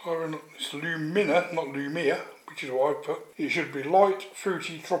 Siren, it's Lumina, not Lumia, which is what I put. It should be light,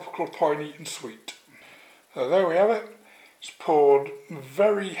 fruity, tropical, piney and sweet. So there we have it. It's poured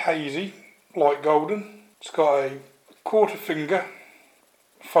very hazy, light golden. It's got a quarter finger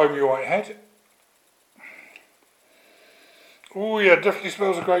foamy white head. Oh yeah, definitely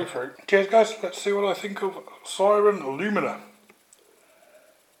smells of grapefruit. Cheers guys, let's see what I think of Siren Lumina.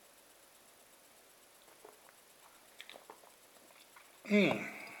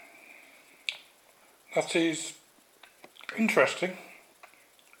 That is interesting.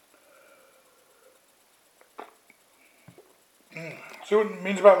 See what it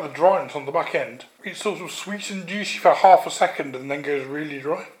means about the dryness on the back end? It's sort of sweet and juicy for half a second and then goes really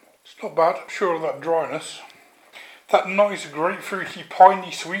dry. It's not bad, I'm sure of that dryness. That nice grapefruity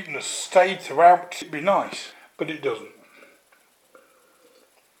piney sweetness stayed throughout. It'd be nice, but it doesn't.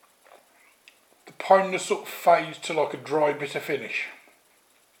 The pineness sort of fades to like a dry bitter finish.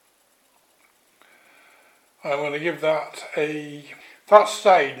 I'm going to give that that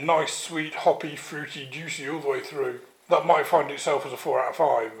stayed nice, sweet, hoppy, fruity, juicy all the way through. That might find itself as a 4 out of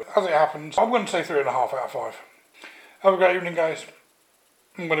 5. As it happens, I'm going to say 3.5 out of 5. Have a great evening guys.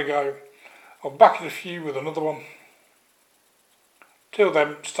 I'm going to go. I'll be back in a few with another one. Till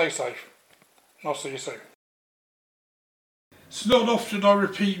then, stay safe, and I'll see you soon. It's not often I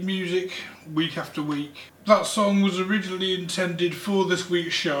repeat music week after week. That song was originally intended for this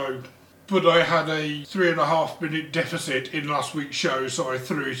week's show, but I had a 3.5 minute deficit in last week's show, so I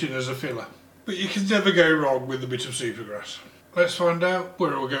threw it in as a filler. But you can never go wrong with a bit of Supergrass. Let's find out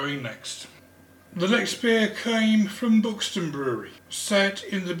where we're going next. The next beer came from Buxton Brewery, set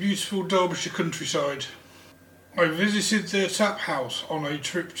in the beautiful Derbyshire countryside. I visited their tap house on a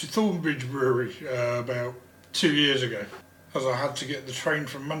trip to Thornbridge Brewery about 2 years ago, as I had to get the train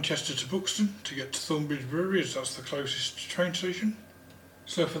from Manchester to Buxton to get to Thornbridge Brewery, as that's the closest train station.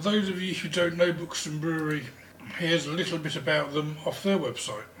 So for those of you who don't know Buxton Brewery, here's a little bit about them off their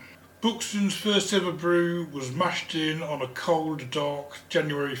website. Buxton's first ever brew was mashed in on a cold, dark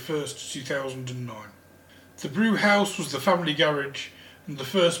January 1st, 2009. The brew house was the family garage, and the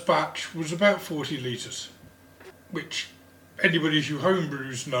first batch was about 40 litres, which anybody who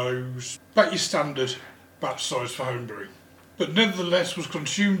homebrews knows about your standard batch size for homebrewing, but nevertheless was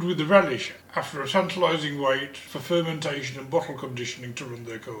consumed with a relish after a tantalising wait for fermentation and bottle conditioning to run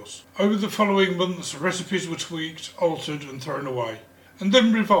their course. Over the following months, recipes were tweaked, altered and thrown away, and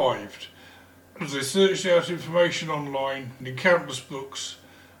then revived as they searched out information online and in countless books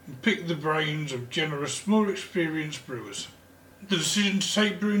and picked the brains of generous, more experienced brewers. The decision to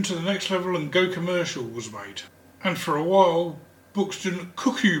take brewing to the next level and go commercial was made, and for a while Buxton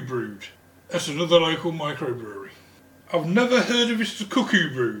cuckoo brewed at another local microbrewery. I've never heard of it as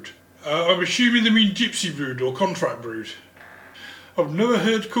cuckoo brewed. I'm assuming they mean gypsy brewed or contract brewed. I've never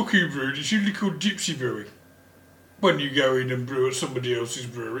heard cuckoo brewed, it's usually called gypsy brewing when you go in and brew at somebody else's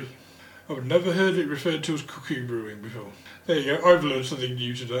brewery. I've never heard it referred to as cuckoo brewing before. There you go, I've learned something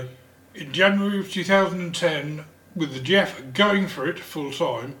new today. In January of 2010, with the Jeff going for it full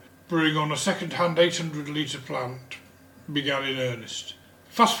time, brewing on a second-hand 800 litre plant began in earnest.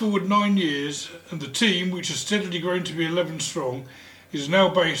 Fast forward 9 years, and the team, which has steadily grown to be 11 strong, is now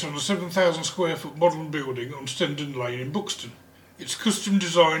based on a 7,000 square foot modern building on Stendon Lane in Buxton. Its custom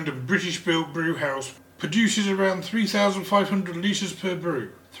designed and British built brew house produces around 3,500 litres per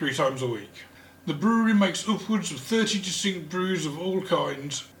brew, 3 times a week. The brewery makes upwards of 30 distinct brews of all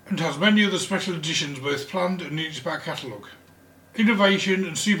kinds and has many other special editions both planned and in its back catalogue. Innovation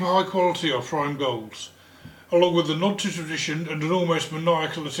and super high quality are prime goals, along with a nod to tradition and an almost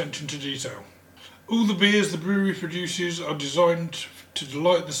maniacal attention to detail. All the beers the brewery produces are designed to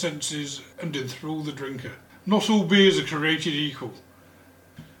delight the senses and enthrall the drinker. Not all beers are created equal.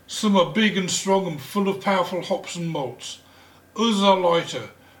 Some are big and strong and full of powerful hops and malts. Others are lighter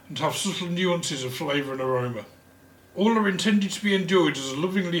and have subtle nuances of flavour and aroma. All are intended to be enjoyed as a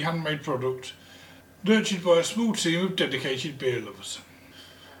lovingly handmade product, nurtured by a small team of dedicated beer lovers.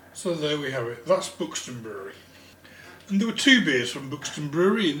 So there we have it, that's Buxton Brewery. And there were 2 beers from Buxton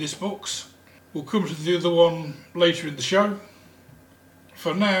Brewery in this box. We'll come to the other one later in the show.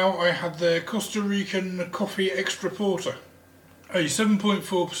 For now, I had their Costa Rican Coffee Extra Porter. A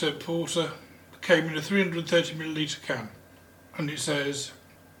 7.4% porter, came in a 330ml can. And it says,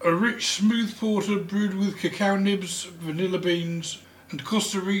 a rich, smooth porter brewed with cacao nibs, vanilla beans and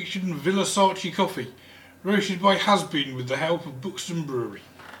Costa Rican Villa Sarchi coffee, roasted by Has-Been with the help of Buxton Brewery.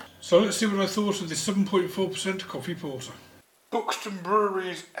 So let's see what I thought of this 7.4% coffee porter. Buxton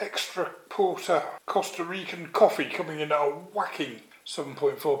Brewery's Extra Porter Costa Rican coffee coming in at a whacking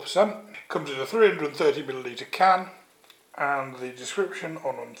 7.4%. Comes in a 330ml can, and the description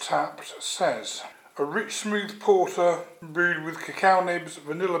on Untapped says, a rich smooth porter brewed with cacao nibs,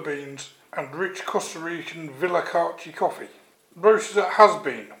 vanilla beans and rich Costa Rican Villa Sarchi coffee. Roasted at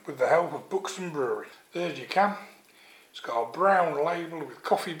Has-Been with the help of Buxton Brewery. There's your can. It's got a brown label with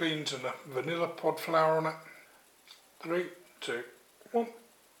coffee beans and a vanilla pod flour on it. 3, 2, 1.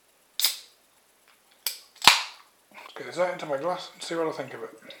 Let's get this out into my glass and see what I think of it.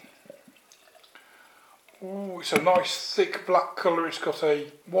 Ooh, it's a nice thick black colour. It's got a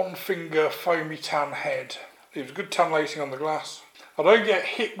 1 finger foamy tan head. Leaves good tan lacing on the glass. I don't get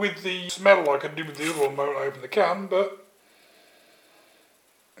hit with the smell like I do with the other one when I open the can, but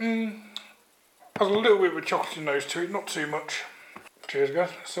has a little bit of a chocolatey nose to it, not too much. Cheers guys,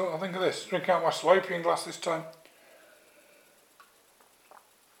 let's see what I think of this. Drink out my sloping glass this time.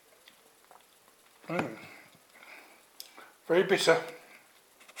 Very bitter.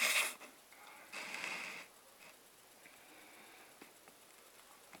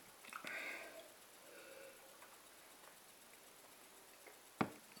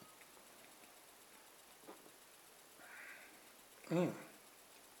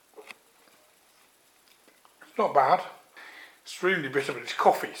 It's not bad. extremely bitter, but it's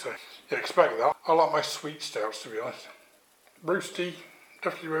coffee, so you expect that. I like my sweet stouts, to be honest. Roasty,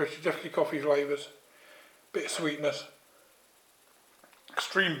 definitely coffee flavours. Bit of sweetness.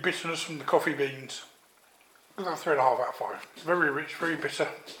 Extreme bitterness from the coffee beans. Give that 3.5 out of 5. It's very rich, very bitter.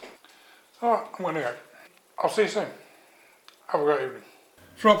 Alright, I'm going to go. I'll see you soon. Have a great evening.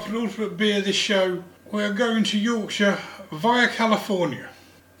 For our penultimate beer this show, we are going to Yorkshire via California.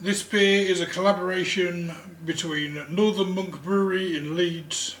 This beer is a collaboration between Northern Monk Brewery in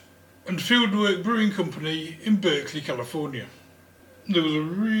Leeds and Fieldwork Brewing Company in Berkeley, California. There was a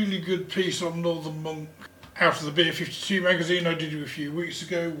really good piece on Northern Monk out of the Beer 52 magazine I did a few weeks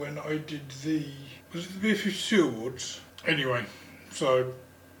ago when I did the Beer 52 Awards? Anyway, so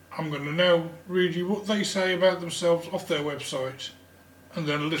I'm going to now read you what they say about themselves off their website, and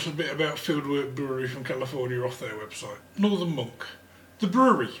then a little bit about Fieldwork Brewery from California off their website. Northern Monk. The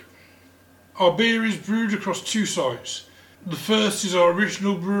brewery. Our beer is brewed across 2 sites. The first is our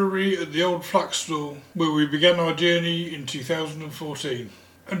original brewery at the Old Flax Stall, where we began our journey in 2014,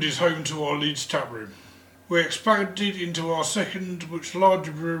 and is home to our Leeds tap room. We expanded into our second, much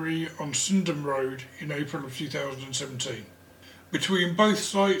larger brewery on Syndham Road in April of 2017. Between both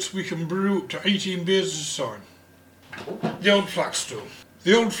sites we can brew up to 18 beers at a time. The Old Flax Stall.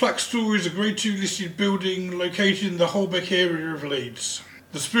 The Old Flax Stall is a Grade 2 listed building located in the Holbeck area of Leeds,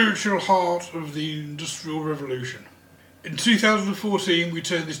 the spiritual heart of the Industrial Revolution. In 2014 we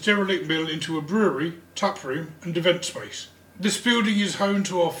turned this derelict mill into a brewery, tap room and event space. This building is home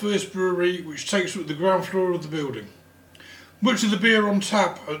to our first brewery, which takes up the ground floor of the building. Much of the beer on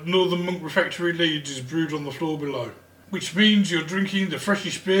tap at Northern Monk Refectory Leeds is brewed on the floor below, which means you're drinking the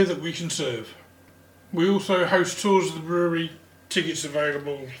freshest beer that we can serve. We also host tours of the brewery, tickets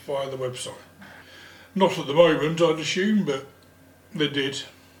available via the website. Not at the moment, I'd assume, but they did.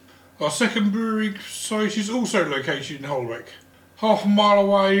 Our second brewery site is also located in Holbeck, half a mile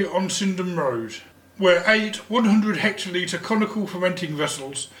away on Syndham Road, where 8 100 hectolitre conical fermenting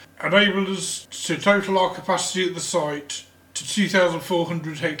vessels enable us to total our capacity at the site to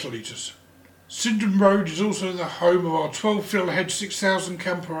 2,400 hectolitres. Syndham Road is also the home of our 12 fill head 6,000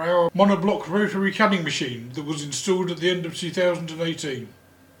 can per hour monoblock rotary canning machine that was installed at the end of 2018.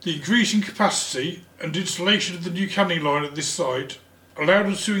 The increase in capacity and installation of the new canning line at this site allowed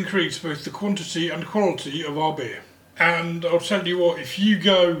us to increase both the quantity and quality of our beer. And I'll tell you what, if you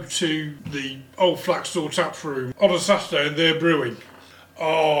go to the Old Flax Stall tap room on a Saturday and they're brewing,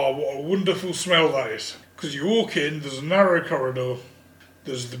 oh, what a wonderful smell that is. Because you walk in, there's a narrow corridor,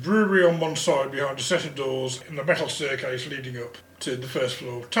 there's the brewery on one side behind a set of doors and the metal staircase leading up to the first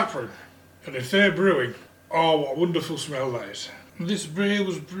floor tap room. And if they're brewing, oh, what a wonderful smell that is. This beer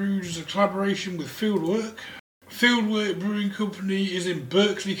was brewed as a collaboration with Fieldwork. Fieldwork Brewing Company is in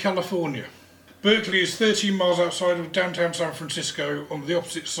Berkeley, California. Berkeley is 13 miles outside of downtown San Francisco on the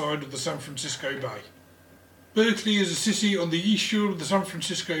opposite side of the San Francisco Bay. Berkeley is a city on the east shore of the San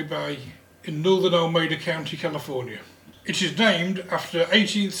Francisco Bay in northern Alameda County, California. It is named after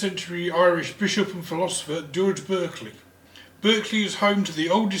 18th century Irish bishop and philosopher George Berkeley. Berkeley is home to the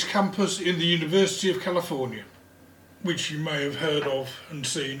oldest campus in the University of California, which you may have heard of and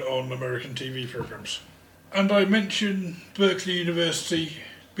seen on American TV programmes. And I mention Berkeley University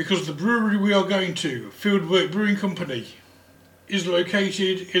because the brewery we are going to, Fieldwork Brewing Company, is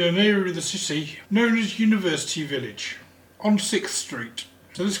located in an area of the city known as University Village, on 6th Street.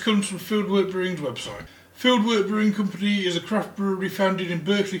 So this comes from Fieldwork Brewing's website. Fieldwork Brewing Company is a craft brewery founded in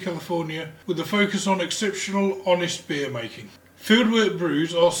Berkeley, California, with a focus on exceptional, honest beer making. Fieldwork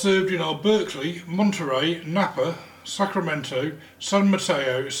brews are served in our Berkeley, Monterey, Napa, Sacramento, San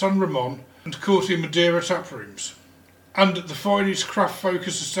Mateo, San Ramon and Corte Madera tap rooms, and at the finest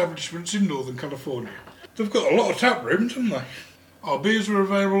craft-focused establishments in Northern California. They've got a lot of tap rooms, haven't they? Our beers are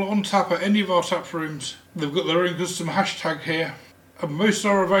available on tap at any of our tap rooms. They've got their own custom hashtag here, and most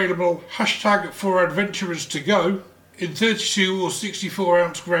are available hashtag for adventurers to go in 32 or 64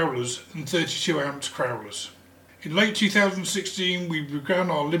 ounce growlers and 32 ounce crowlers. In late 2016 we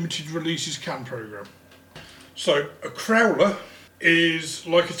began our limited releases can programme. So a crowler is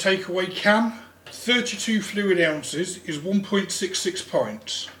like a takeaway can. 32 fluid ounces is 1.66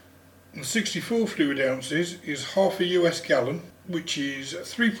 pints. And 64 fluid ounces is half a US gallon, which is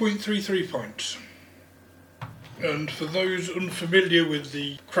 3.33 pints. And for those unfamiliar with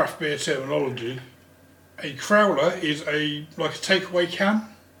the craft beer terminology, a crowler is like a takeaway can.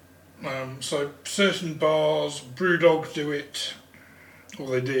 So certain bars, Brewdog do it, or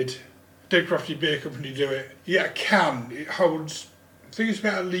they did. Dead Crafty Beer Company do it. Yeah, a can. It holds, I think it's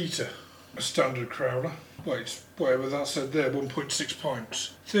about a litre, a standard crowler. Well, it's whatever that said there, 1.6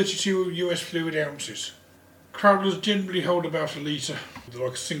 pints. 32 US fluid ounces. Crowlers generally hold about a litre, they're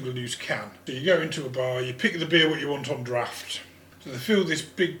like a single-use can. So you go into a bar, you pick the beer what you want on draft. So they fill this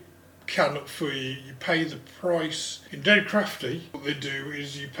big can up for you, you pay the price. In Dead Crafty, what they do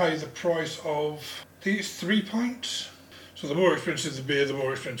is you pay the price of, I think it's 3 pints. So the more expensive the beer, the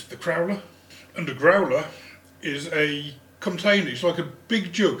more expensive the growler. And a growler is a container, it's like a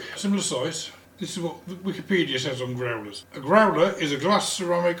big jug, similar size. This is what Wikipedia says on growlers. A growler is a glass,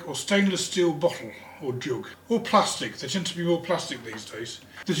 ceramic or stainless steel bottle or jug, or plastic, they tend to be more plastic these days,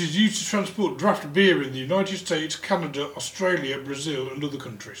 that is used to transport draft beer in the United States, Canada, Australia, Brazil and other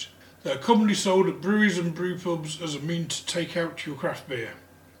countries. They are commonly sold at breweries and brew pubs as a means to take out your craft beer.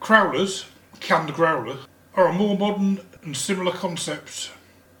 Crowlers, canned growler, are a more modern and similar concept.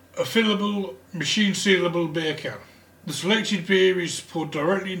 A fillable, machine sealable beer can. The selected beer is poured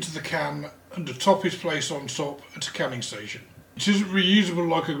directly into the can and the top is placed on top at a canning station. It isn't reusable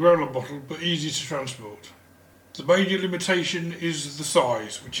like a growler bottle but easy to transport. The major limitation is the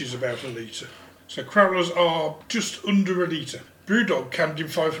size, which is about a litre. So crowlers are just under a litre. Brewdog canned in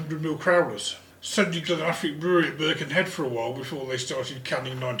 500ml crowlers. Cedric Glenafric Brewery at Birkenhead for a while before they started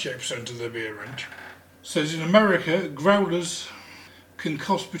canning 98% of their beer range. Says in America, growlers can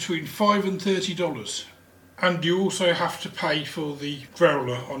cost between $5 and $30. And you also have to pay for the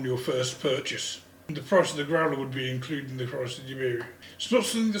growler on your first purchase. And the price of the growler would be including the price of your beer. It's not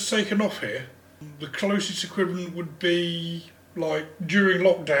something that's taken off here. The closest equivalent would be like during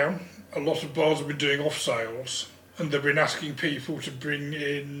lockdown, a lot of bars have been doing off sales and they've been asking people to bring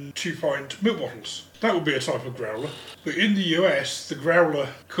in 2-pint milk bottles. That would be a type of growler. But in the US, the growler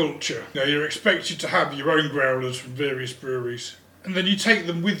culture, you're expected to have your own growlers from various breweries. And then you take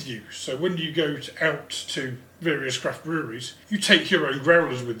them with you. So when you go out to various craft breweries, you take your own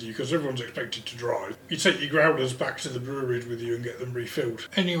growlers with you because everyone's expected to drive. You take your growlers back to the breweries with you and get them refilled.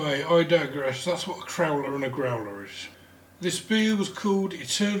 Anyway, I digress. That's what a crowler and a growler is. This beer was called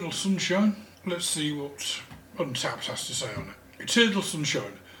Eternal Sunshine. Let's see what Untapped has to say on it. Eternal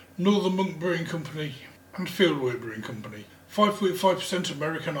Sunshine, Northern Monk Brewing Company and Fieldwork Brewing Company. 5.5%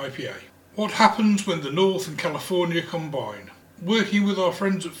 American IPA. What happens when the North and California combine? Working with our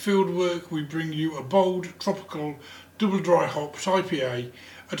friends at Fieldwork, we bring you a bold, tropical, double dry hopped IPA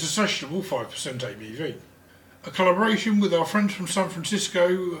at a sessionable 5% ABV. A collaboration with our friends from San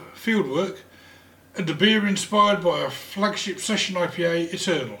Francisco, Fieldwork, and a beer inspired by our flagship session IPA,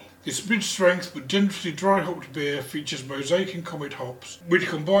 Eternal. This mid-strength but generously dry hopped beer features Mosaic and Comet hops, which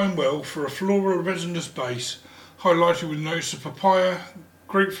combine well for a floral resinous base, highlighted with notes of papaya,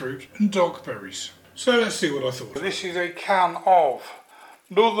 grapefruit and dark berries. So let's see what I thought. This is a can of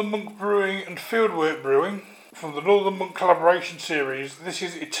Northern Monk Brewing and Fieldwork Brewing from the Northern Monk Collaboration Series. This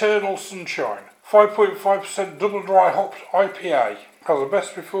is Eternal Sunshine, 5.5% double dry hopped IPA. Has a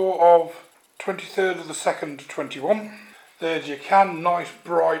best before of 23rd of the 2nd 21. There's your can, nice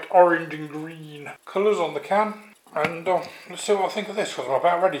bright orange and green colours on the can. And let's see what I think of this because I'm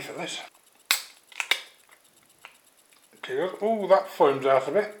about ready for this. Cheers. Oh, that foams out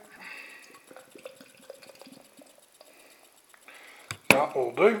a bit. That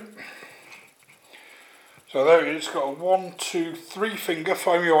will do. So there it is, it's got a 1, 2, 3 finger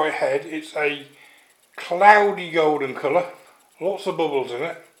foamy white head. It's a cloudy golden colour. Lots of bubbles in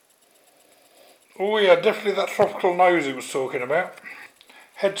it. Oh yeah, definitely that tropical nose it was talking about.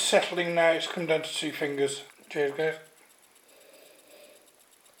 Head settling now, it's come down to 2 fingers. Cheers guys.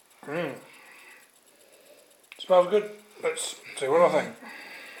 Smells good. Let's see what I think.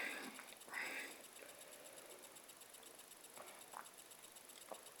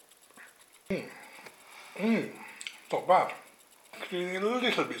 Not bad. Could be a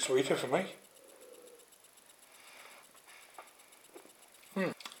little bit sweeter for me.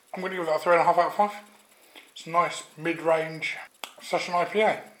 I'm going to give that a 3.5 out of 5. It's a nice mid-range session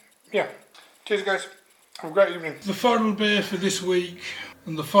IPA. Yeah. Cheers guys. Have a great evening. The final beer for this week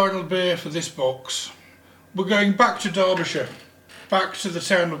and the final beer for this box. We're going back to Derbyshire. Back to the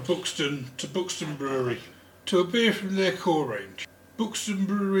town of Buxton, to Buxton Brewery. To a beer from their core range. Buxton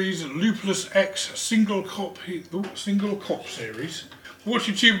Brewery's Lupulus X Single Cop series.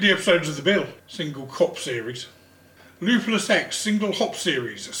 Watching too many episodes of The Bill. Single Cop series. Lupulus X Single Hop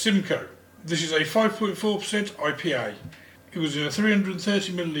Series, Simcoe. This is a 5.4% IPA. It was in a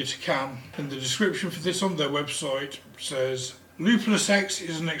 330ml can, and the description for this on their website says, Lupulus X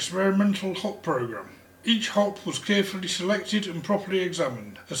is an experimental hop program. Each hop was carefully selected and properly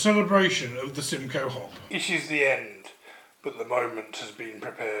examined, a celebration of the Simcoe hop. It is the end, but the moment has been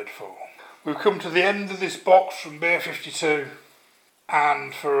prepared for. We've come to the end of this box from Beer 52,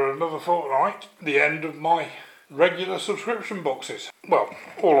 and for another fortnight, the end of my regular subscription boxes. Well,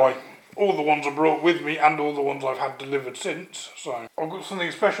 all I all the ones I brought with me and all the ones I've had delivered since. So I've got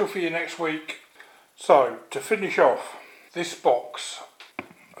something special for you next week. So to finish off this box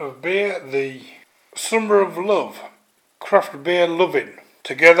of beer, the Summer of Love Craft Beer Loving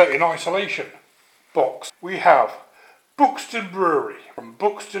Together in Isolation box, we have Buxton Brewery from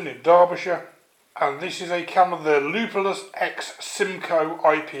Buxton in Derbyshire, and this is a can of the Lupulus X Simcoe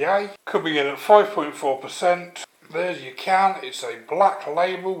IPA, coming in at 5.4%. There's your can. It's a black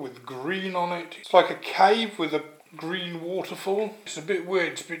label with green on it. It's like a cave with a green waterfall. It's a bit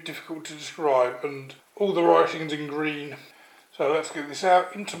weird, it's a bit difficult to describe, and all the writing's in green. So let's get this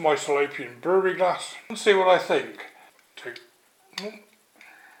out into my Salopian brewery glass and see what I think.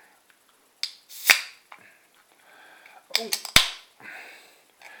 Oh.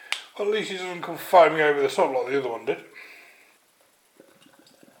 Well, at least it doesn't come foaming over the top like the other one did.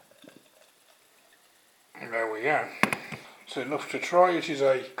 And there we go. So enough to try. It is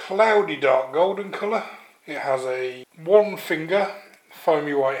a cloudy dark golden colour. It has a one finger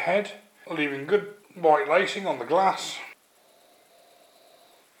foamy white head, leaving good white lacing on the glass.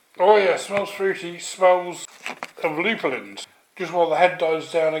 Oh yeah, smells fruity, smells of lupulins. Just while the head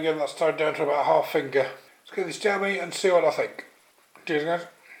dies down again, that's died down to about half finger. Let's get this down me and see what I think. Cheers guys.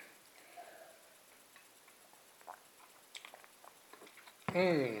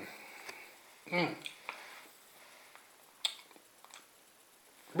 A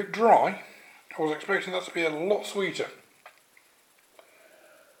bit dry. I was expecting that to be a lot sweeter.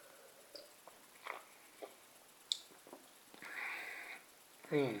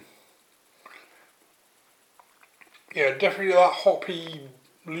 Yeah, definitely that hoppy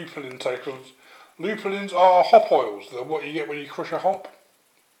lupulin taste. Lupulins are hop oils. They're what you get when you crush a hop.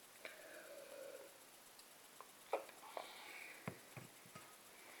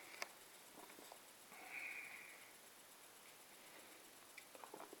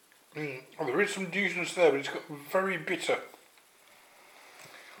 Oh, there is some juiciness there, but it's got very bitter.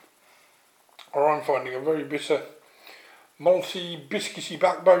 Or I'm finding a very bitter, malty, biscuity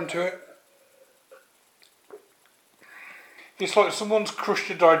backbone to it. It's like someone's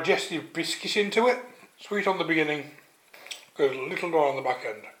crushed a digestive biscuit into it. Sweet on the beginning, goes a little dry on the back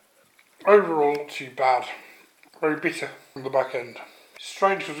end. Overall, not too bad. Very bitter on the back end.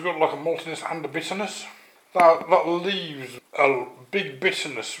 Strange because it's got like a maltiness and a bitterness. That leaves a big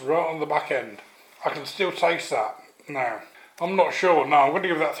bitterness right on the back end. I can still taste that now. I'm not sure. No, I'm going to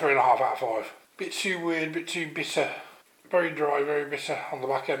give that 3.5 out of 5. Bit too weird, bit too bitter. Very dry, very bitter on the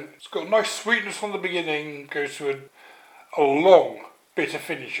back end. It's got a nice sweetness on the beginning, goes to a long bitter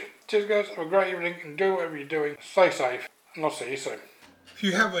finish. Cheers guys, have a great evening, enjoy whatever you're doing, stay safe, and I'll see you soon. If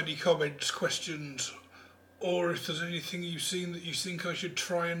you have any comments, questions, or if there's anything you've seen that you think I should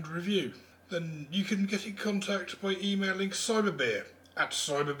try and review, then you can get in contact by emailing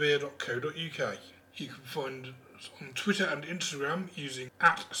cyberbeer@cyberbeer.co.uk. You can find us on Twitter and Instagram using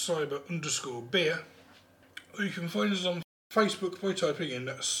 @cyber_beer, or you can find us on Facebook by typing in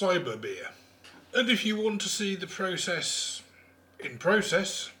cyberbeer. And if you want to see the process in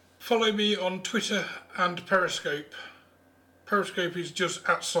process, follow me on Twitter and Periscope. Periscope is just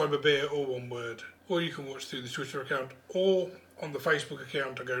 @cyberbeer, all one word. Or you can watch through the Twitter account or on the Facebook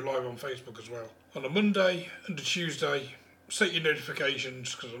account. I go live on Facebook as well. On a Monday and a Tuesday, set your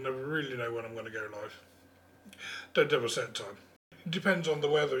notifications because I never really know when I'm going to go live. Don't have a set time. It depends on the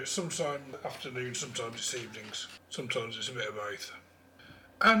weather. It's sometimes afternoon, sometimes it's evenings. Sometimes it's a bit of both.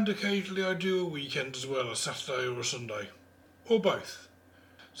 And occasionally I do a weekend as well, a Saturday or a Sunday, or both.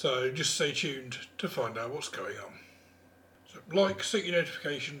 So just stay tuned to find out what's going on. So set your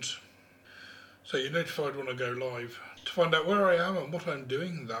notifications, so you're notified when I go live, to find out where I am and what I'm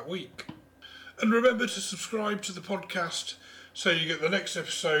doing that week. And remember to subscribe to the podcast so you get the next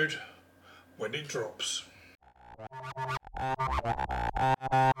episode when it drops.